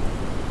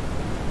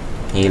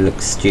 He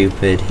looks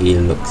stupid, he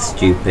looks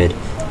stupid,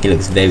 he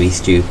looks very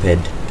stupid.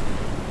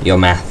 You're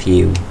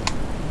Matthew.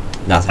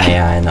 That's an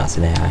AI and that's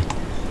an AI.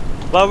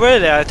 Well,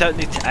 really, I don't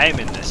need to aim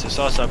in this, as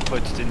long as I'm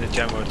pointed in the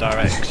general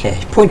direction. Yeah,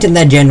 point in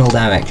their general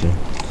direction.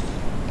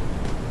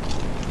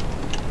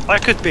 I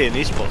could be an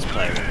esports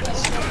player in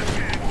this.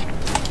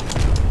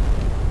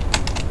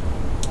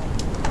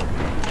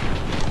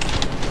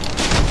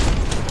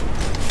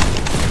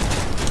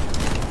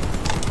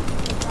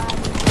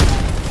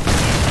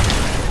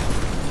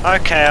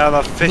 Okay, I'm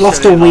officially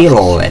Lost a wheel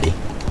lost. already.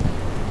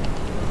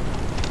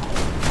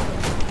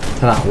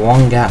 To that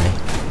one guy.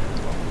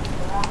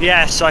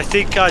 Yes, I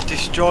think I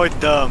destroyed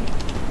them.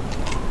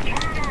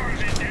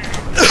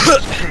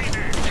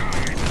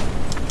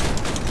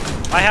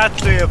 I had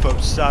 3 of them,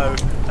 so,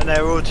 and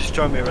they were all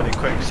destroying me really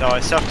quick, so I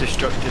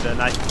self-destructed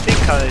and I think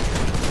I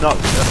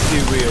knocked a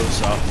few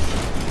wheels off.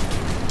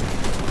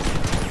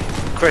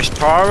 Chris,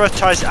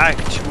 prioritise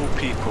actual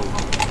people.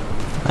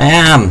 I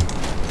am!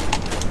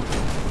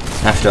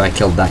 After I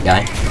killed that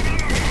guy.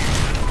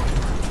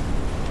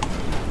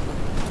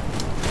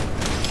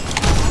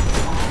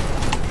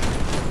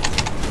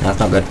 That's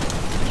not good.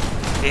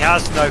 He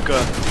has no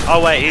gun.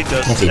 Oh wait, he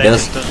does. Yes, he They're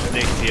does. just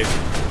underneath you.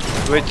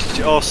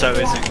 Which also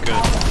isn't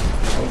good.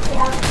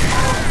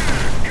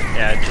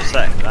 Yeah, just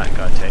let that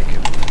guy take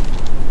him.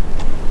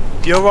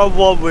 You're on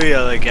one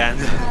wheel again.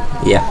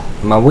 Yeah,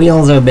 my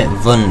wheels are a bit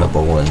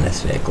vulnerable in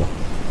this vehicle.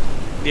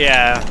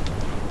 Yeah.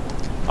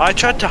 I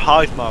tried to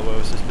hide my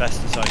wheels as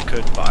best as I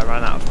could, but I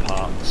ran out of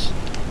parts.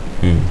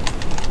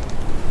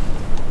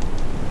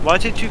 Why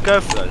did you go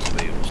for those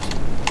wheels?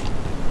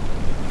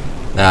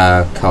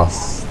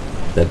 Cause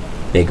the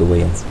bigger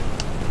wheels.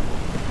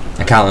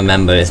 I can't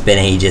remember, it's been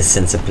ages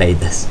since I played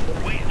this.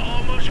 We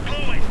almost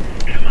blew it.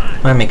 Come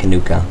on. Might make a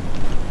new car.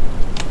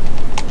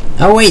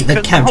 Oh wait, they're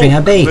Can the capturing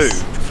our Hulk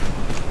base. move?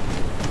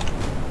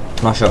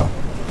 Not sure.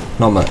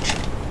 Not much.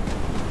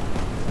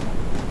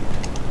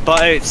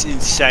 But it's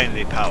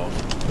insanely powerful.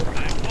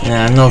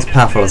 Yeah, not as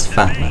powerful as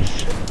Fat Man.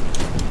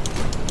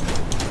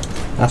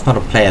 That's not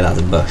a player, that's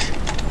a bush.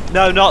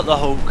 No, not the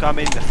Hulk, I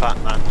mean the Fat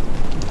Man.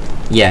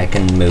 Yeah, it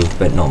can move,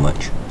 but not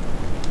much.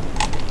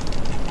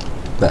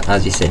 But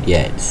as you said,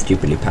 yeah, it's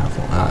stupidly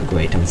powerful. Ah,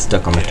 great, I'm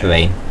stuck on the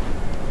terrain.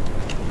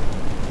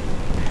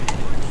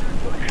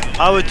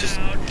 I would just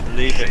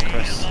leave it,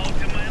 Chris.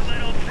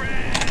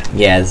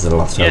 Yeah, there's a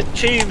lot Your of...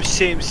 team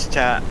seems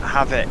to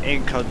have it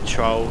in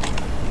control.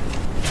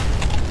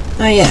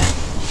 Oh yeah.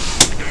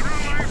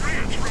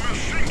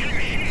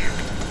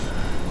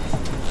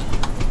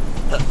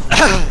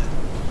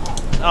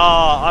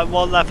 Oh, I'm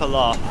one level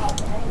off.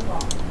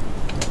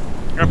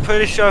 I'm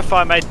pretty sure if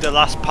I made the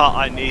last part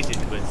I needed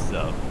with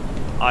though,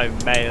 I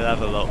may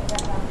level up.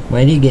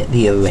 Where do you get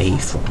the array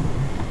from?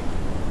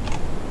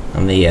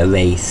 And the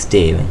array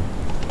steering?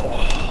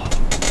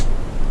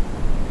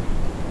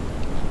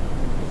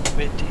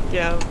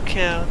 Radio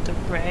kill the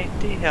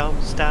radio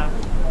star.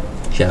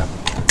 Shut up.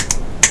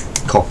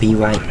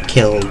 Copyright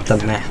killed the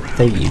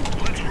Matthew.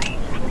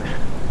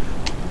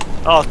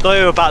 Oh, I thought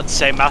you were about to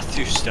say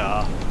Matthew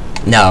Star.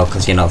 No,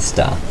 because you're not a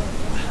star.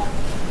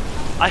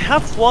 I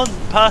have one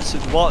person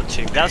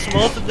watching. That's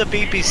more than the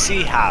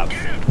BBC have.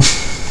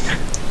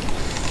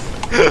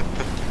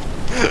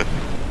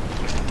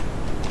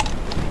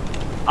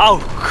 Oh.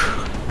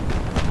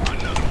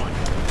 Another one.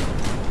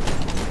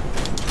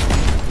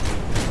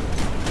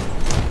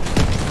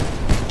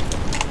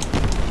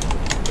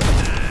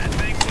 I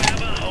think we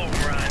have a home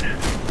run.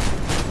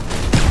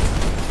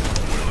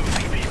 We're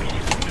losing people.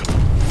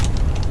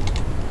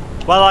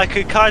 Well, I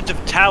could kind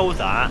of tell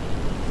that.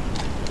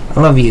 I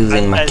love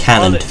using my There's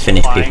cannon to bullets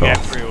finish flying people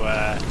off.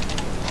 everywhere.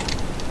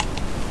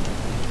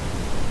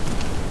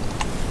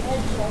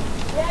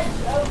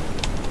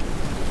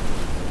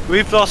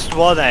 We've lost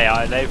one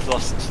AI, they've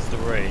lost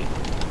 3. No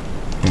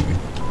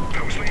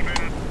sleeping.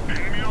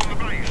 Enemy on the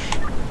base.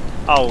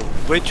 Oh,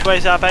 which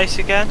way's our base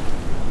again?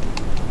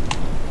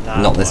 That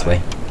Not this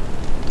way.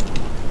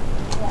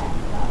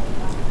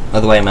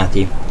 Other way,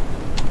 Matthew.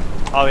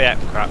 Oh yeah,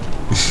 crap.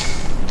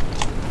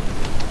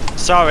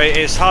 Sorry,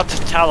 it's hard to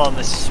tell on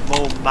this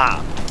small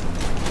map.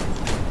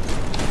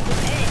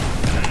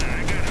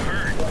 I got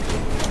hurt.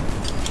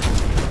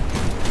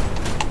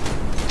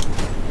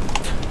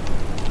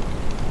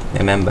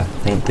 Remember,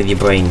 think with your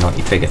brain, not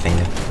your trigger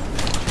finger.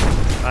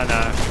 I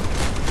know.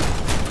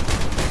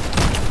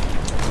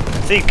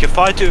 I think if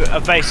I do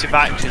evasive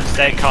actions,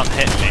 they can't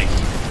hit me.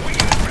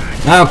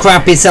 Oh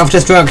crap, he's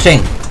self-destructing!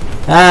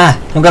 Ah,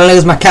 I'm gonna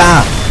lose my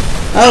car!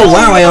 Oh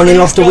wow, I only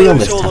lost a wheel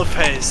this all time. of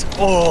his.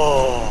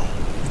 Oh.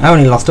 I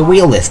only lost a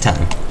wheel this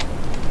time.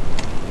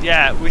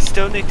 Yeah, we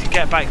still need to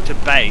get back to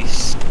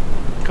base.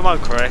 Come on,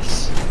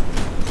 Chris.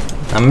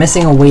 I'm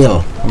missing a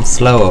wheel. I'm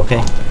slow,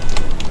 okay?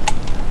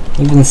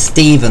 Even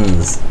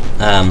Steven's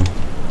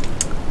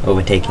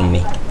overtaking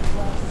me.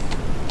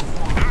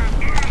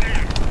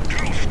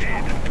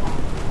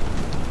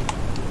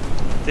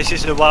 This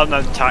is a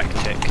well-known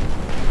tactic.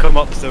 Come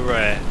up the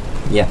rear.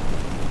 Yeah.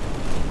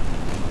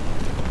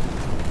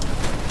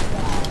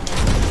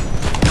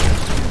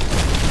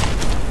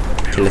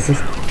 Kill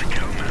assist.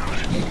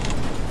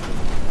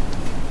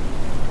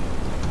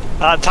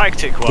 That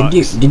tactic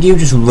works. Did you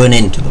just run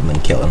into them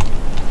and kill them?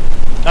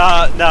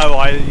 No,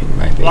 I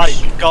Maybe.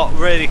 like got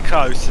really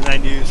close and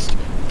then used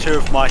 2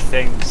 of my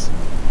things.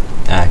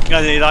 Ah,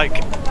 And he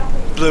like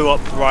blew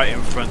up right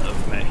in front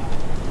of me.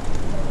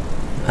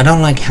 I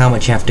don't like how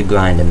much you have to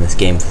grind in this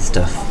game for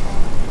stuff.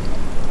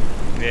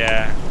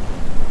 Yeah.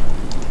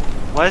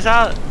 Where's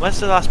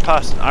the last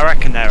person? I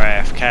reckon they're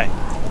AFK.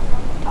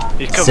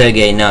 He's coming.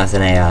 Sergey, no, it's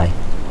an AI.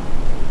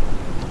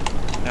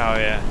 Oh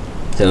yeah.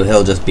 So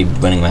he'll just be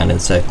running around in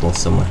circles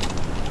somewhere.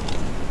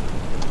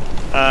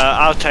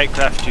 I'll take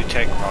left, you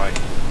take right.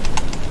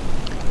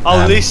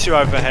 Oh, Um, Lisa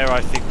over here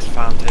I think's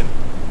found him.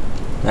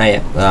 Oh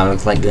yeah, well,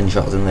 looks like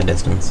gunshots in the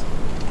distance.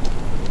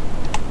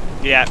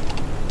 Yeah.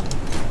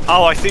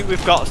 Oh, I think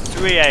we've got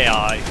 3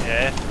 AI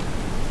here.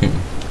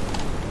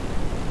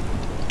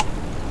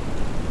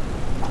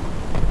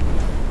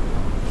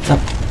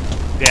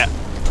 Oh, Yeah.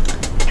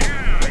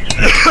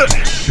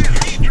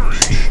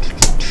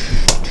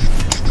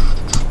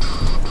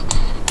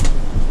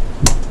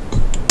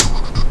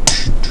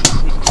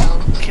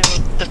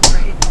 Kill the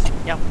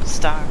radio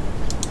star.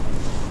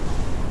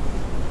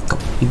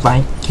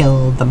 copyright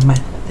kill the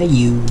man,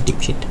 you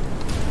dipshit.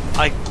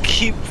 I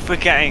keep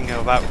forgetting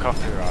about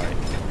copyright.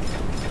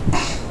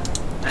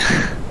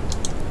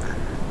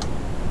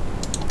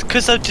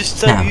 Because I'm just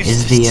so Now, used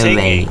is to the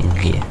array singing in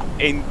here?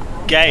 in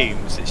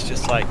games. It's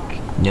just like,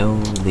 No,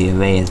 the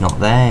array is not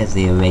there. Is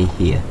the array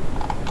here?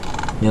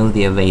 No,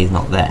 the array is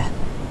not there.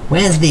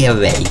 Where's the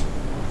array?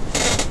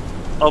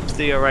 up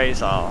the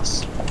array's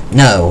arse.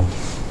 No,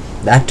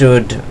 that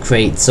would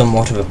create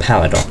somewhat of a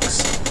paradox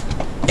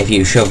if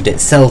you shoved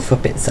itself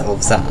up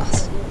itself's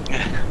arse.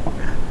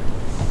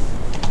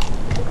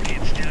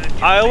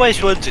 I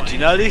always wondered, you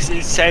know, these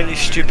insanely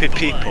stupid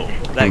people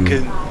that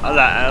can,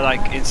 that are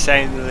like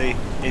insanely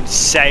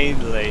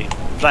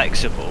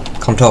flexible.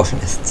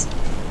 Contortionists.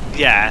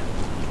 Yeah.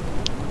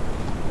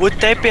 Would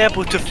they be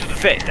able to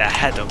fit their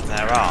head up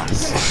their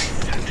arse?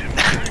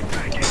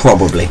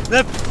 Probably.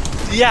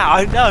 Yeah,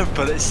 I know,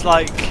 but it's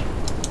like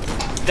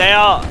They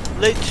are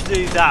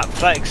literally that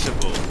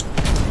flexible.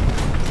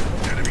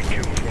 Enemy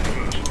kills one of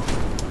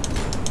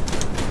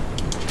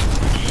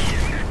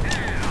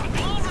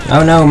us.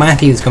 Oh no,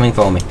 Matthew's coming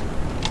for me.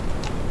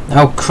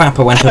 Oh crap,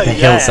 I went up a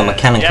hill so my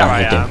cannon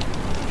can't hit him.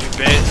 You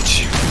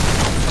bitch.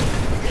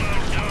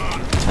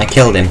 I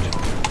killed him.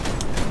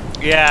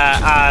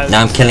 Yeah,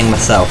 Now I'm killing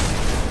myself.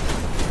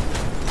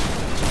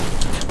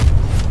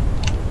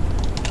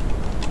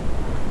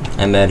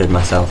 I murdered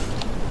myself.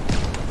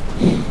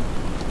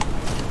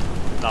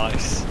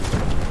 Nice.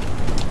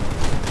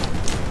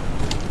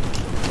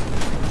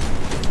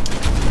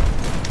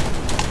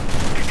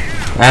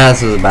 Ah,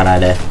 this was a bad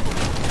idea.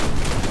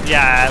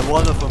 Yeah,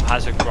 one of them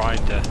has a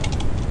grinder.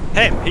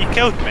 Him, he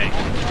killed me.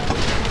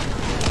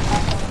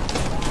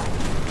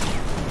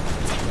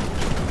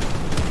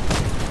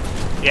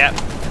 Yep.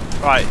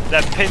 Right,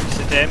 they've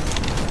pincered him.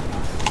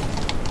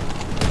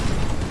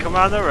 Come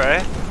around the rear.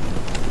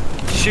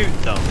 Shoot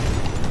them.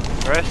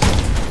 Chris.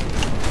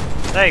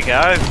 There you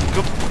go.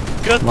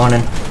 Good.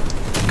 Morning.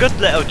 Good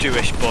little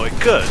Jewish boy.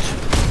 Good.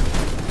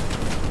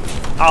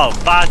 Oh,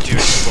 bad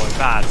Jewish boy.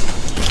 Bad.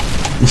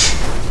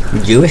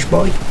 Jewish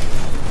boy?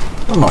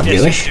 I'm not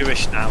Yes, Jewish. you're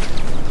Jewish now.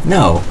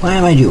 No, why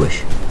am I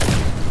Jewish?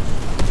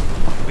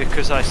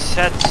 Because I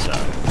said so.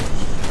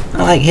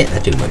 I like Hitler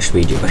too much to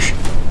be Jewish.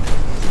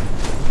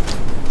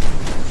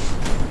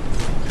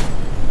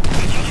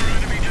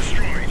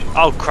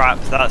 Oh crap,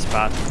 that's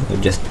bad. There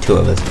were just two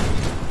of us.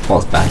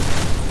 What's bad?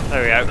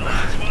 There we go.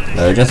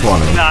 There were just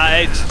one of them. Nah,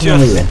 it's What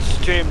are you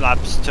just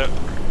Streamlabs took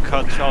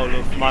control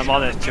of my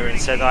monitor and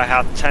said I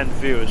have 10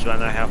 viewers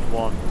when I have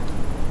one.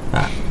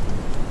 Ah.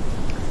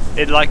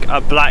 It's like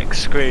a black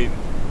screen.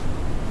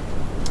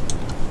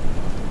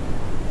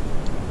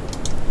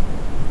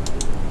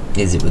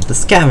 Is it with the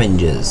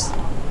scavengers?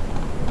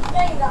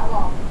 Staying that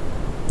long.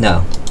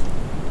 No.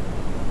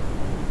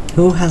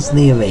 Who has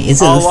the array?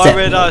 Is it the Oh, I step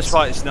realised modes?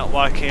 why it's not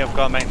working. I've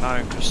got to make my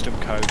own custom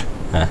code.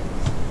 Ah.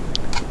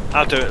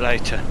 I'll do it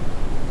later.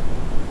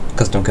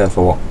 Custom code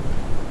for what?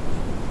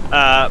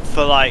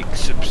 For like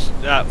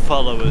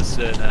followers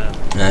and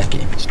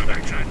Okay. stuff.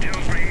 That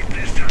tells me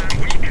this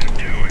time we can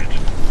do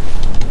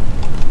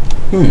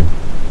it.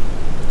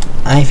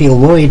 I feel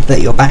worried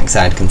that your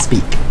backside can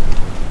speak.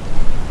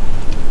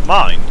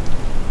 Mine?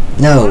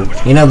 No,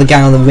 you know the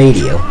guy on the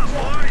radio?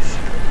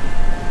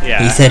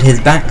 Yeah. He said his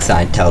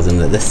backside tells him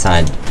that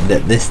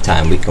this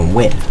time we can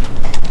win.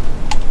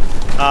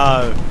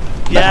 Oh.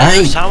 But Yeah,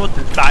 the sound of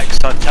the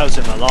backside tells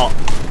him a lot.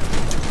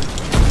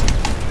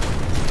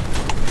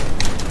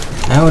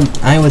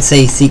 I would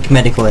say seek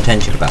medical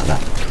attention about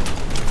that.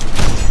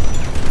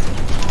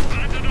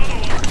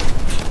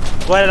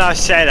 When I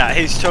say that,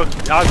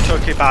 I'm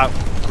talking about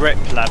grip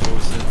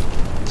levels and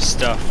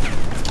stuff.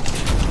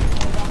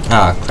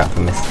 Ah, crap, I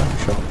missed that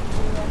shot.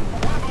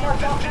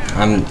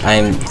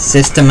 I'm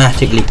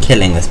systematically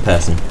killing this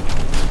person.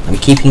 I'm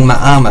keeping my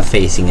armor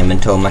facing him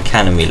until my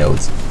cannon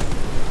reloads.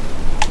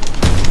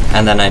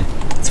 And then I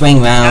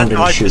swing round and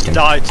I shoot just him.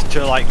 died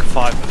to like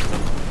 5 of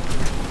them.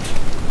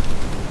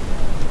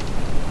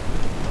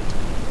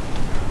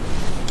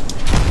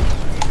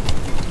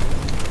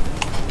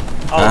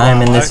 Oh, I'm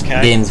wow, in this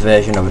okay. game's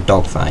version of a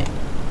dogfight.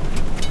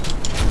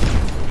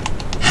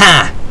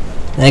 Ha!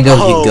 There goes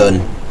your Oh.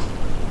 gun.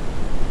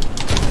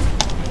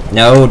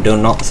 No, do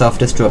not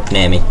self-destruct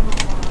near me.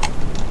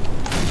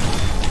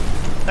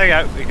 There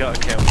you go, we got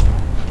a kill.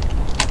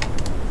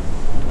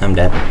 I'm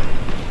dead.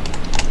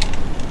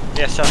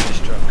 Yeah,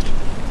 self-destruct.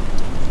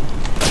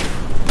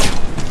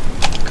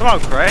 Come on,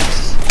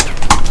 Chris.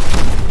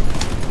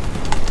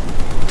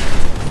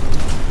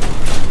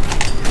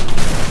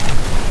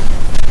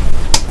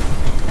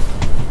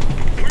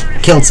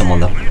 Killed someone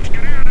though.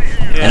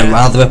 In a Yeah.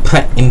 rather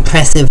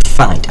impressive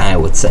fight, I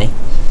would say.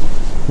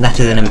 That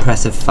is an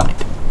impressive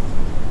fight.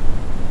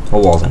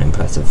 Or was an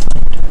impressive fight.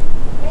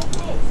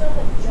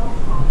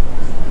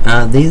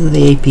 These are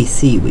the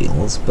APC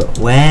wheels, but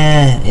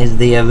where is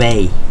the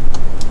array?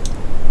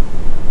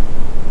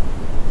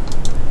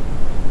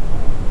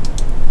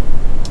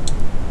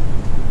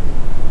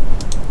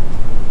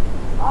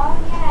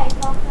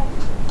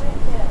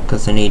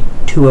 Because I need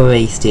 2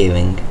 array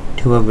steering,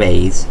 2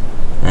 arrays,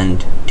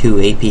 and 2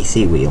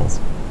 APC wheels.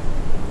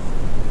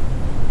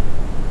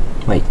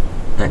 Wait,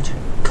 actually,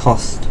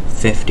 cost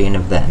 15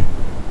 of them.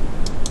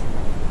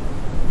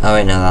 Oh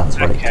wait, no, that's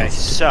what it Okay,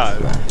 costs. so-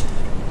 Right.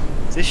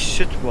 This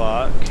should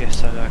work.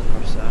 Yes, I know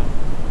Crossout.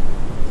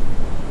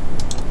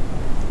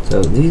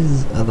 So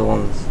these are the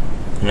ones.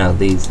 No,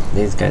 these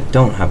guys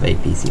don't have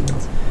APC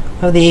wheels.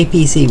 How are the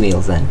APC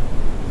wheels then?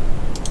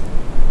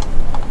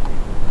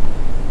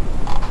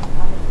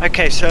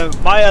 Okay, so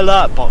my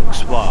alert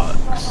box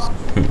works.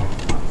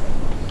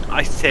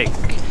 I think.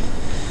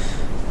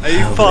 Are you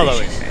How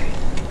following gracious. me?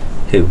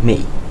 Who?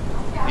 Me?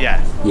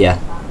 Yeah. Yeah.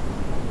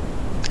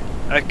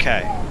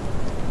 Okay.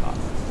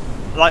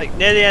 Like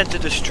near the end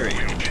of the stream,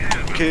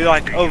 can you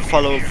like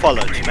unfollow and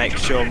follow to make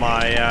sure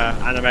my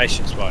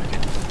animation's working?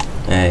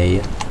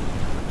 Yeah.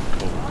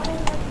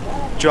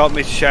 Do you want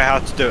me to show how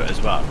to do it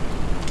as well?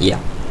 Yeah.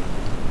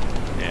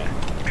 Yeah.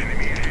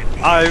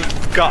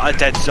 I've I've got a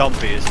dead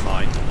zombie as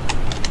mine.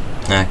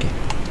 Okay.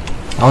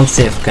 I want to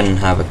see if I can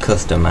have a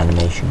custom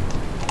animation.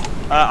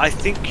 I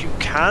think you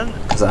can.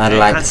 Because I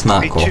like the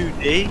smart core.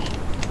 2D.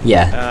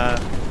 Yeah,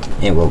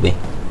 it will be.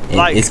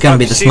 It's going to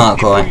be the I've seen smart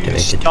core people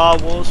use activated. Star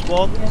Wars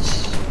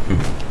ones.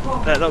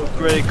 That looked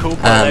really cool.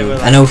 But they were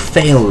like, I know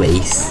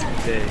Fail-Lease,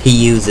 he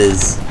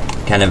uses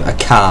kind of a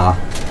car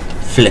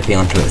flipping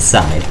onto its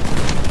side.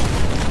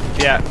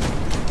 Yeah.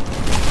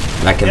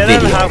 Like a Yeah,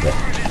 video that'll of it.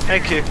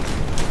 Thank you.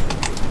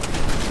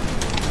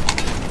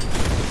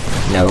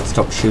 No,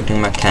 stop shooting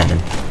my cannon.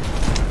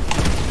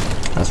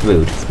 That's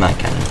rude, it's my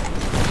cannon.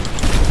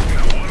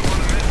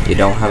 You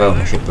don't have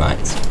ownership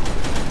rights.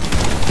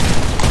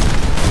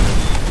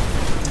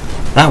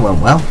 That went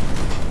well.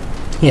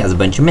 He has a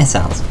bunch of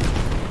missiles.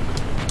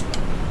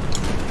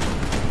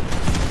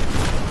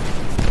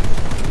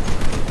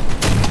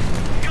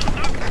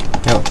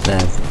 Oh,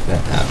 there's...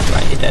 oh,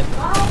 right, you're dead.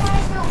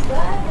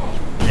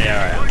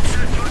 Yeah, right.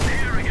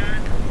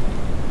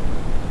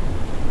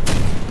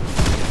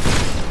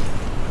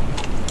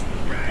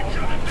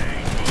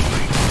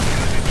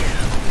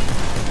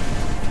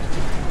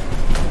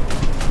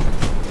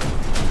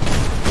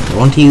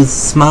 I want to use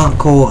smart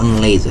core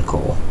and laser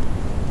core.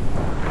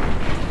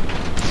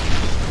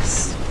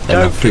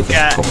 Don't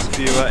forget,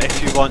 viewer,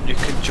 if you want, you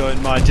can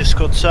join my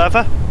Discord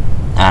server.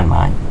 And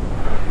mine.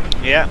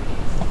 Yeah.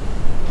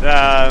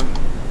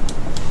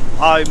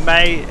 I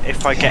may,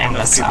 if I get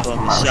enough people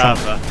on the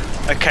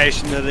server,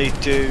 occasionally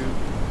do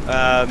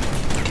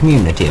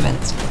community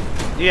events.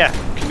 Yeah,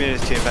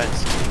 community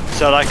events.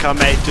 So like I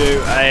may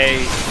do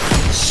a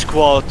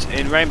squad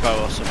in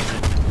Rainbow or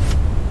something.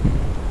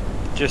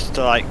 Just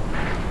to like,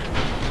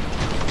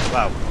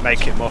 well,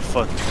 make it more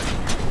fun.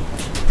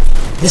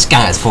 This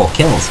guy has 4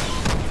 kills.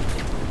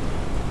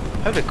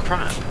 Holy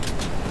crap.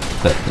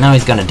 But now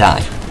he's gonna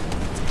die.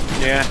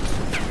 Yeah.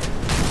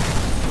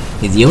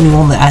 He's the only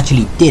one that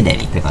actually did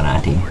anything on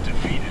our team.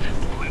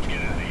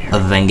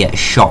 Other than get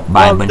shot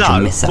by a bunch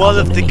of missiles. One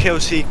of the underneath.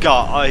 kills he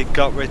got, I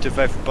got rid of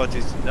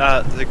everybody's,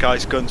 the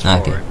guy's guns for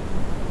him.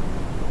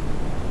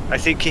 I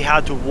think he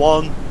had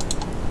one,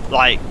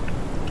 like,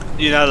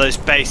 you know, those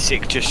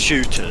basic just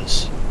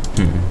shooters.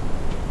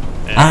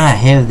 Yeah. Ah,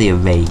 here are the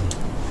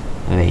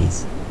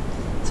arrays.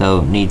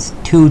 So needs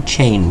 2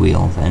 chain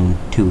wheels and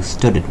 2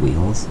 studded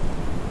wheels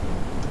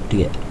to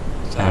get.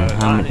 So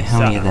how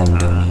many of them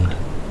do I need?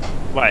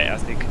 Wait, I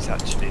think it's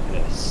actually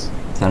this.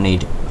 So I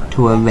need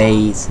 2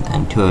 arrays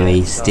and 2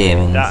 array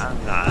steerings That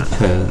and that.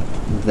 per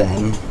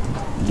them.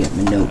 Get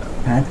my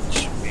notepad.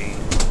 Which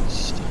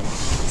means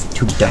It's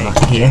too dark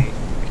here.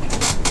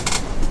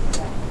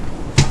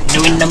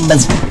 Doing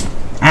numbers.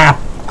 Ah,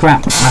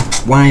 crap! My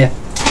wire.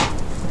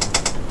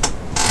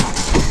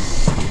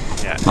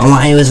 yeah. My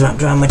wire was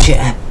wrapped around my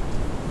chair.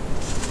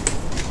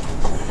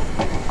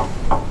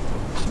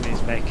 Which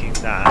means making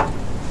that.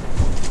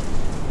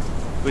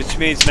 Which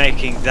means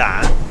making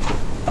that.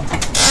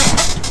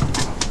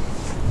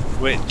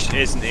 Which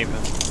isn't even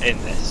in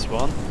this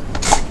one.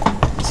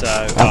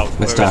 So, Oh,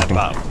 we're we're starting. in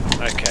the bottom.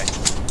 Okay.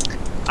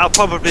 I'll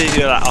probably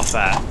do that off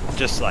air.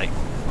 Just like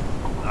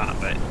that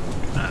bit.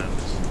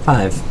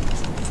 5,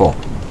 4,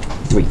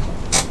 3,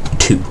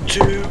 2,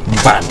 2,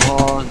 1.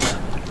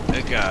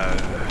 1, go.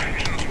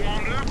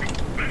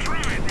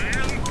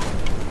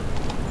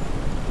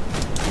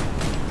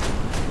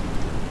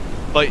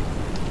 But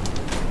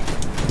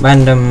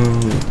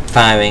Random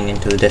firing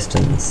into the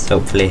distance.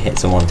 Hopefully hit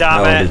someone. Damn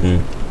No, I it.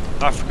 didn't.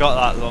 I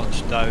forgot that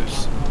launch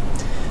those.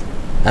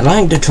 I'd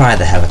like to try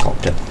the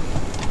helicopter.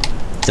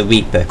 The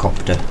Reaper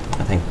copter,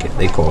 I think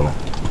they call it.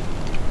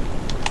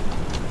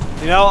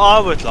 You know what I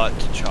would like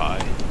to try?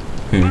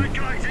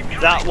 Hmm.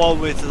 That one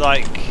with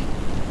like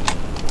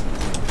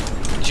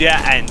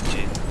jet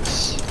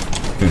engines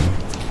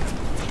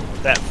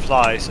that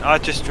flies. I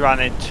just ran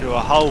into a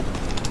whole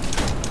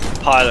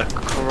pile of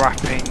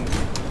crapping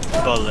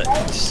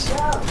bullets.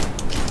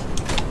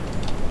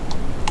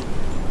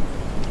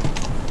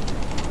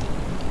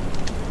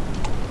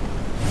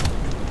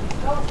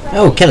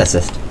 Oh, kill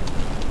assist.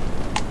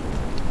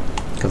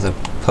 Because I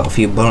put a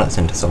few bullets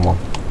into someone.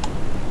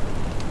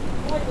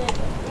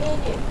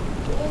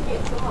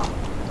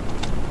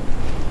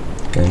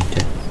 Going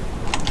to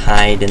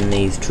hide in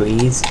these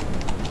trees.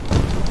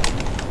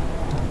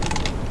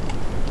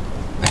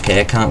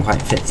 Okay, I can't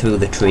quite fit through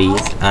the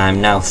trees. I'm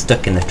now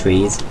stuck in the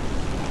trees.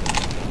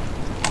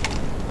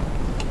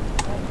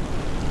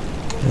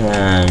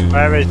 And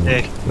Where is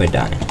he? we're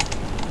dying.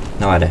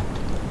 No idea.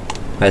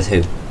 Where's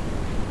who?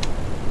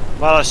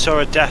 Well, I saw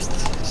a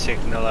death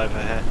signal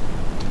over here.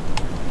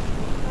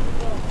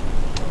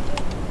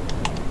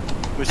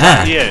 Was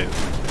that you?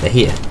 They're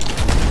here.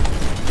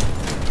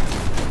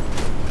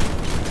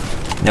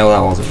 No,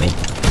 that wasn't me.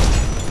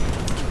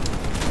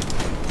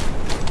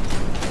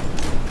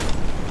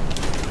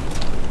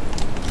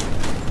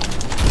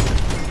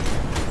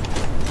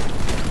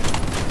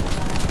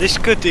 This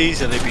could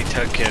easily be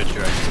Tokyo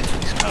directed,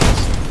 these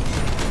cars.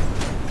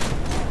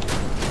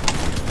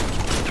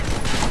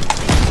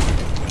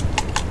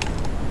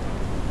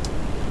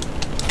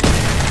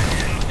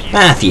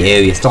 Matthew,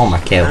 you stole my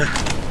kill.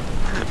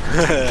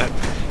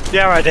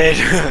 Yeah, I did.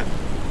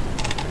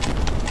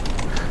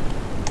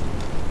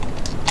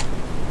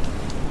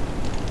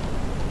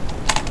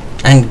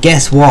 And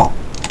guess what?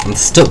 I'm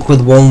stuck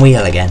with one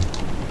wheel again.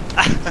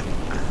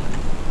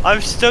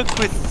 I'm stuck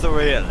with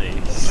 3 at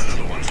least.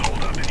 Another one's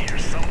holed up in here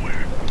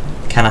somewhere.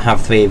 Can I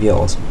have 3 of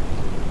yours?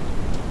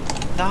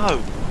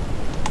 No.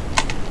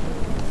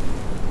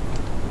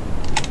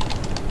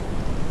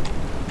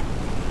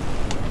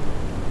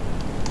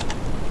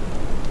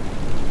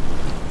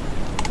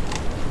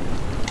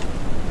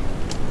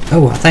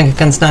 Oh, I think I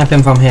can snipe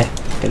him from here.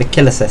 Get a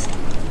kill assist.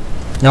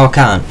 No, I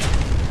can't.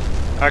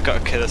 I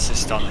got a kill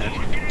assist on him.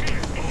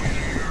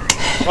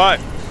 Right,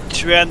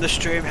 should we end the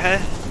stream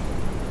here?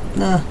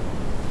 Nah.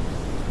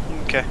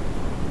 Okay.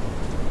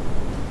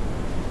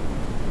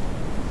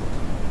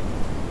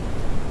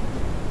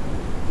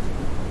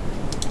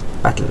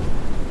 Battle.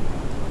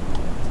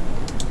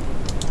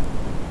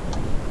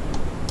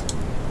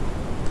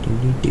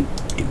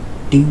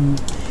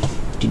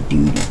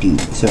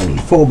 So I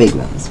need 4 big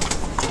ones.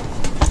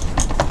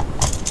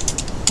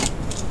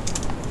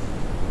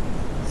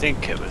 I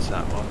think it was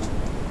that one.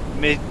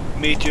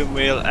 Medium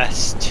wheel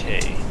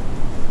ST.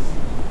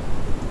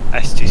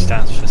 ST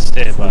stands for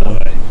steer, by the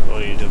way.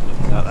 All you done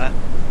with that there.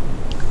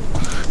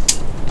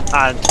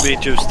 And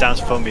medium stands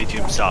for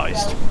medium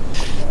sized.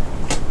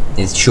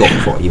 It's short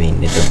for what you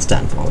mean, it doesn't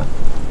stand for it.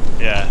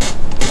 Yeah.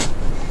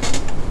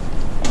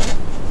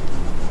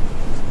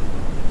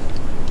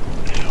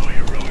 No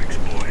heroics,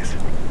 boys.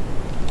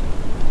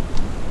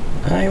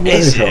 I will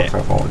Is show it? if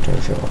I want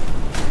to show.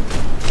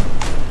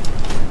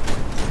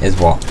 Is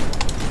what?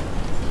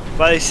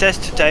 Well, it says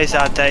today's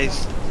our day,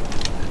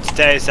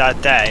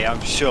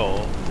 I'm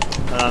sure.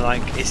 And I'm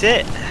like, is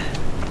it?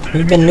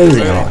 We've been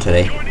losing a lot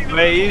today.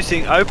 We're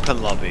using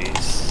open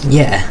lobbies.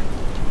 Yeah.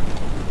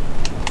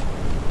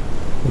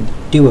 We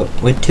do it.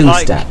 We're 2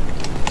 Like- stack.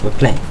 We're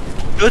playing.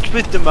 Good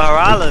with the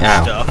morale and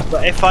Ow. stuff,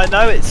 but if I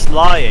know it's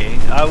lying,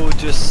 I will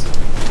just...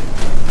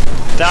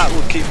 That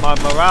will keep my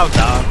morale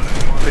down.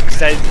 Because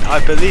then I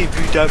believe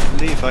you don't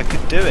believe I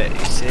could do it,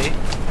 you see?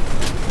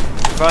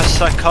 Reverse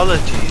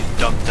psychology, you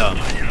dum-dum.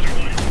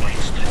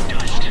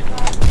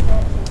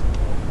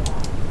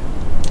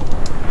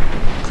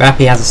 Crap,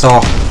 he has a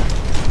saw.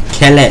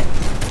 Kill it.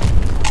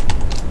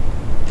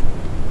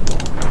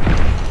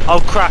 Oh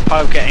crap,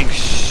 I'm getting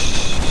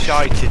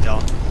shited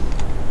on.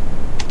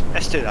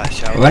 Let's do that,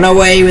 shall we? Run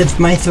away with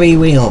my 3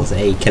 wheels.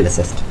 A kill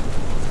assist.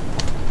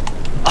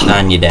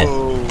 And you're dead.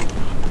 Oh.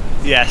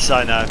 Yes,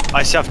 I know.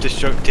 I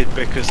self-destructed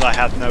because I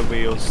had no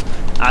wheels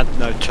and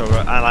no turret,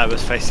 and I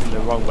was facing the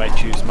wrong way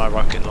to use my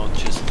rocket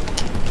launchers.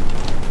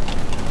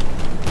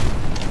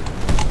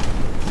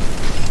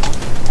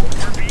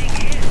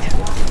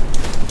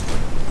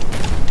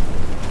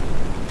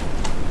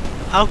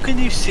 How can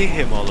you see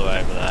him all the way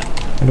over there?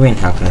 What do you mean,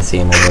 how can I see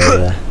him all the way over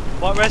there?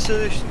 What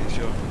resolution is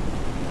yours?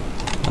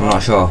 I'm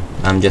not sure.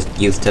 I'm just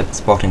used to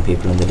spotting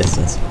people in the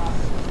distance.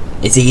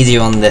 It's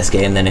easier on this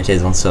game than it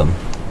is on some.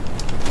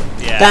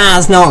 Yeah.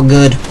 That's not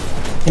good.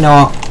 You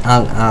know what?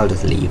 I'll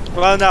just leave.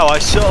 Well, no, I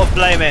sort of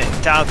blame it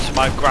down to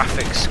my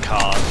graphics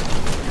card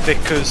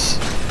because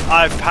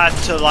I've had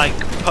to like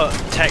put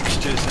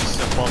textures and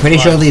stuff on. Pretty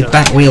sure like, these so-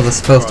 back wheels are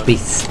supposed to be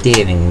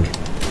steering.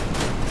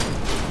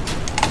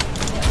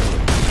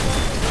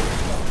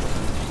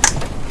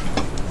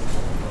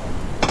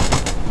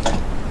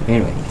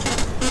 Anyway,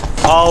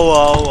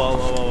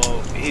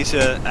 Oh, he's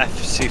a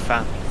FC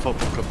fan,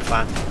 football club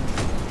fan.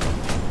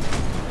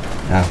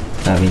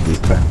 that means he's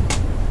crap.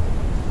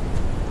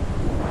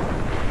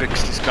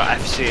 Because he's got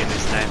FC in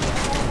his name.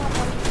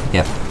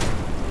 Yep.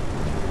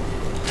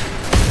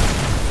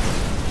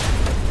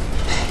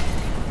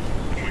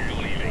 We're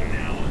leaving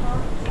now,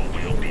 but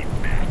we'll be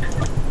back.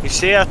 You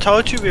see, I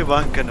told you we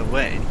weren't going to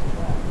win.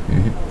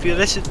 Mhm. If you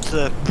listen to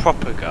the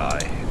proper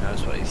guy who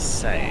knows what he's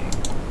saying.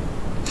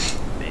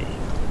 Me.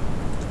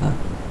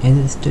 Is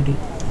it study?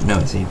 No,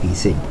 it's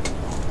APC.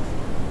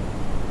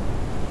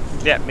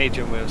 Yeah,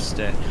 medium wheel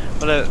steer.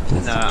 Well,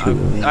 That's no, too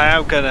early. I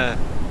am going to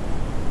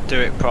do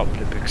it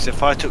properly because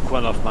if I took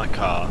one off my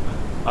car,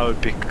 I would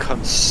be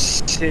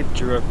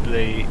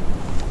considerably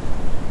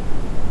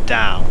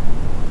down.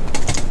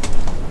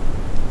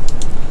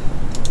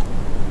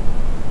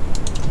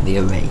 The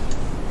array.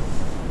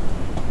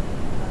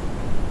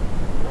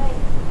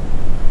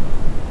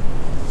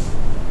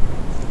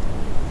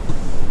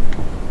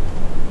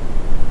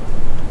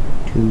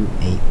 Two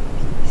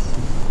APs.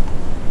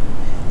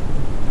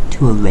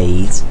 2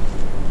 arrays.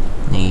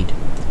 Need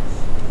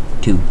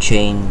 2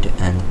 chained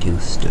and 2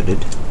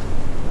 studded.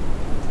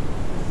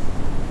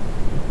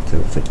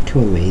 So for 2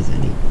 arrays I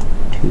need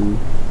 2.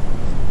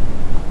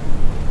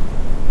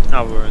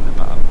 Oh, we're in the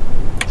battle.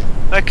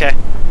 Okay,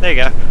 there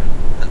you go.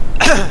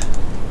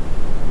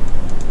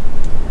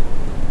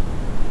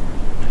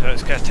 So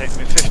it's going to take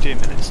me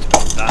 15 minutes to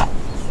build that.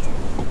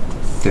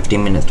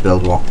 15 minutes to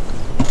build what?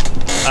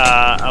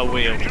 A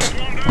wheel.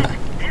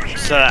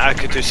 So that I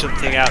could do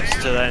something else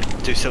to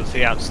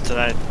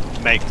then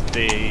make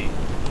the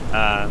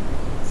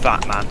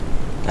fat man.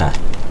 Ah.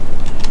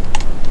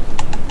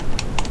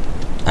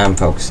 I'm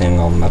focusing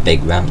on my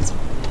big rams.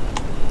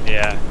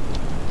 Yeah.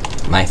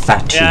 My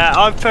fat sheep. Yeah,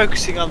 I'm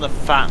focusing on the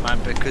fat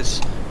man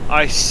because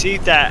I see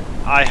that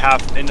I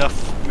have enough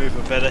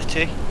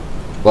movability.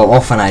 Well,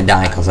 often I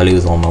die because I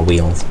lose all my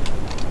wheels.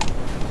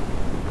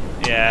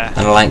 Yeah.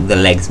 And I like the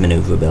legs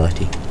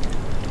maneuverability.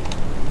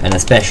 And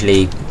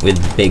especially with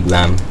the big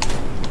ram,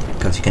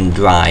 because you can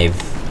drive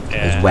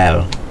as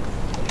well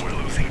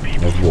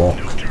as walk.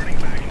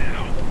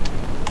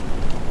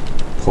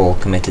 Paul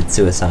committed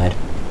suicide.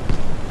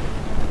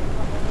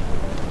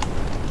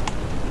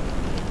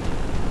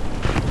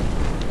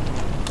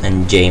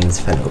 And James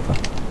fell over.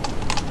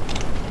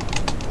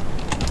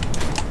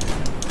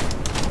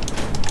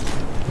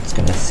 Just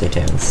gonna sit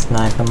here and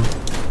snipe him.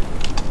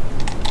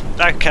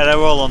 Okay, they're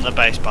all on the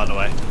base, by the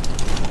way.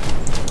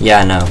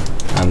 Yeah, I know.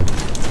 I'm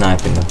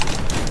sniping them.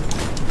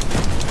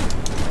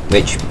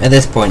 Which, at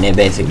this point, it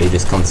basically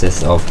just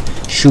consists of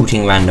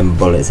shooting random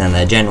bullets in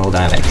their general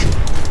direction.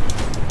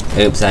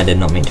 Oops, I did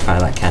not mean to fire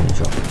that cannon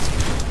shot.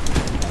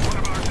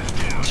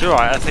 It's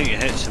alright, I think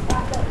it hits them.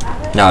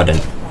 No, I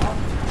didn't.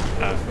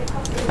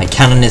 Oh. My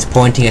cannon is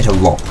pointing at a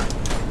rock.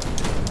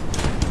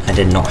 I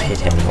did not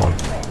hit anyone.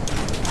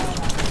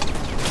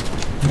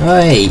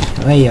 Oi!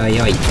 Oi, oi,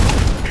 oi.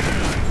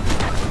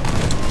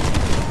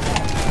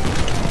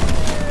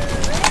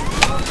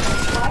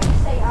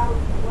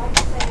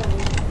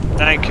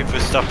 Thank you for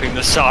stopping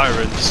the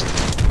sirens.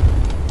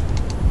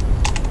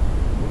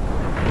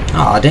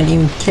 Oh, I didn't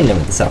even kill him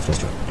with the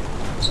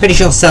self-destruct. Pretty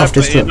sure You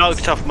self-destruct.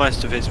 knocked off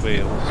most of his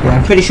wheels. Yeah,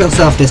 I'm pretty sure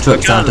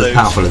self-destructs We're aren't gonna as lose.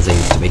 powerful as they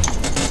used to be.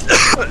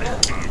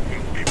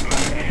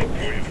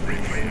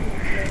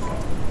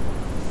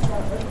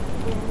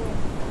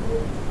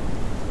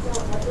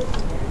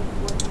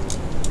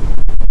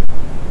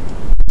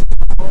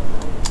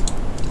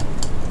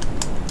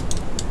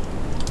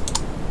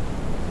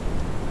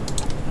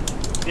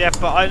 Yeah,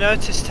 but I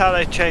noticed how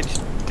they changed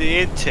the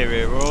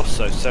interior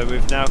also, so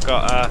we've now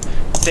got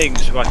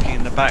things working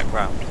in the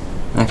background.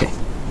 Okay.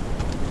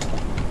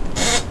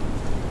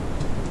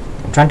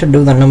 I'm trying to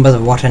do the numbers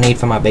of what I need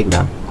for my big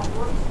ram.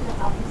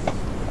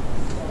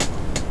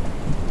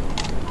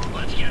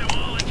 Let's get them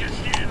all and just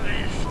stand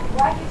this.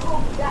 Why do you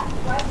call gas?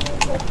 Why do you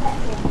call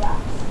petrol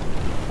gas?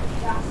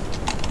 Gas.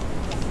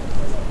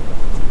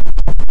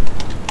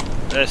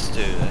 Let's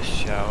do this,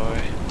 shall we?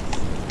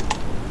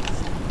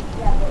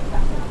 Yeah, but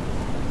gas.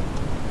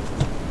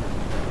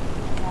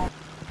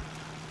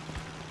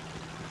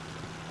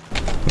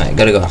 Right,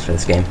 gotta go after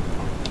this game.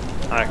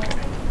 Okay,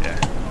 yeah.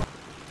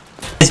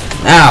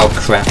 Ow,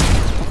 crap.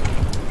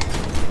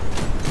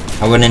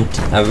 I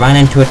ran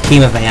into a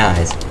team of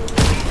AIs.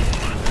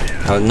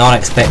 I was not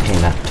expecting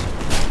that.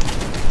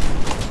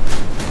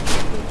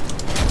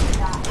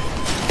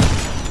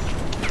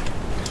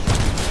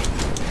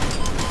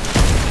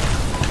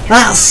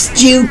 That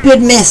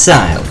stupid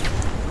missile!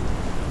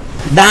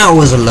 That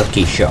was a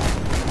lucky shot.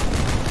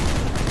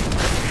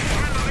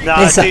 No,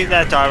 I It's a- think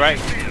they're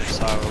directed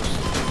missiles.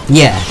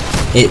 Yeah,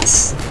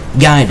 it's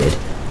guided.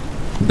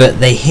 But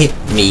they hit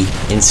me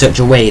in such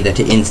a way that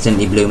it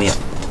instantly blew me up.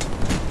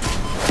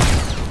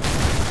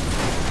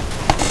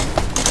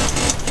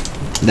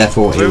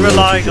 Therefore, We're it was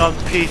relying on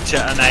Peter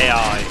and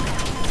AI.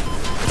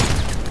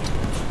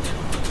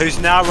 Who's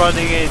now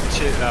running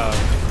into... Oh,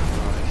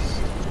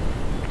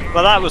 Christ.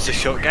 Well, that was a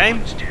short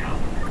game.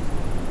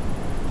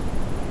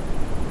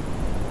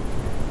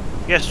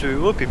 Yes, we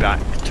will be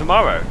back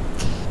tomorrow.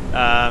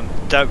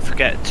 Don't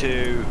forget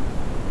to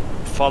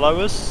follow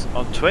us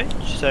on Twitch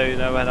so you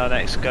know when our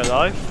next go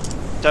live.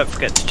 Don't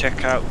forget to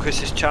check out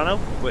Chris's channel,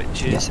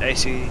 which is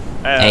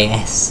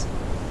AS.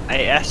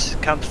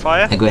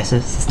 ASCounterfire.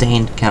 Aggressive,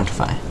 sustained,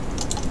 counterfire.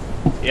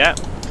 Yeah.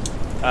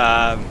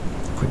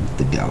 Quit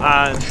the go.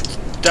 And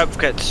don't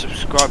forget to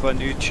subscribe on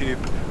YouTube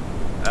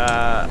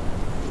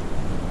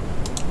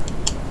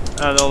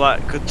and all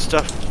that good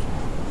stuff.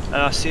 And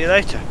I'll see you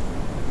later.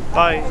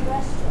 Bye.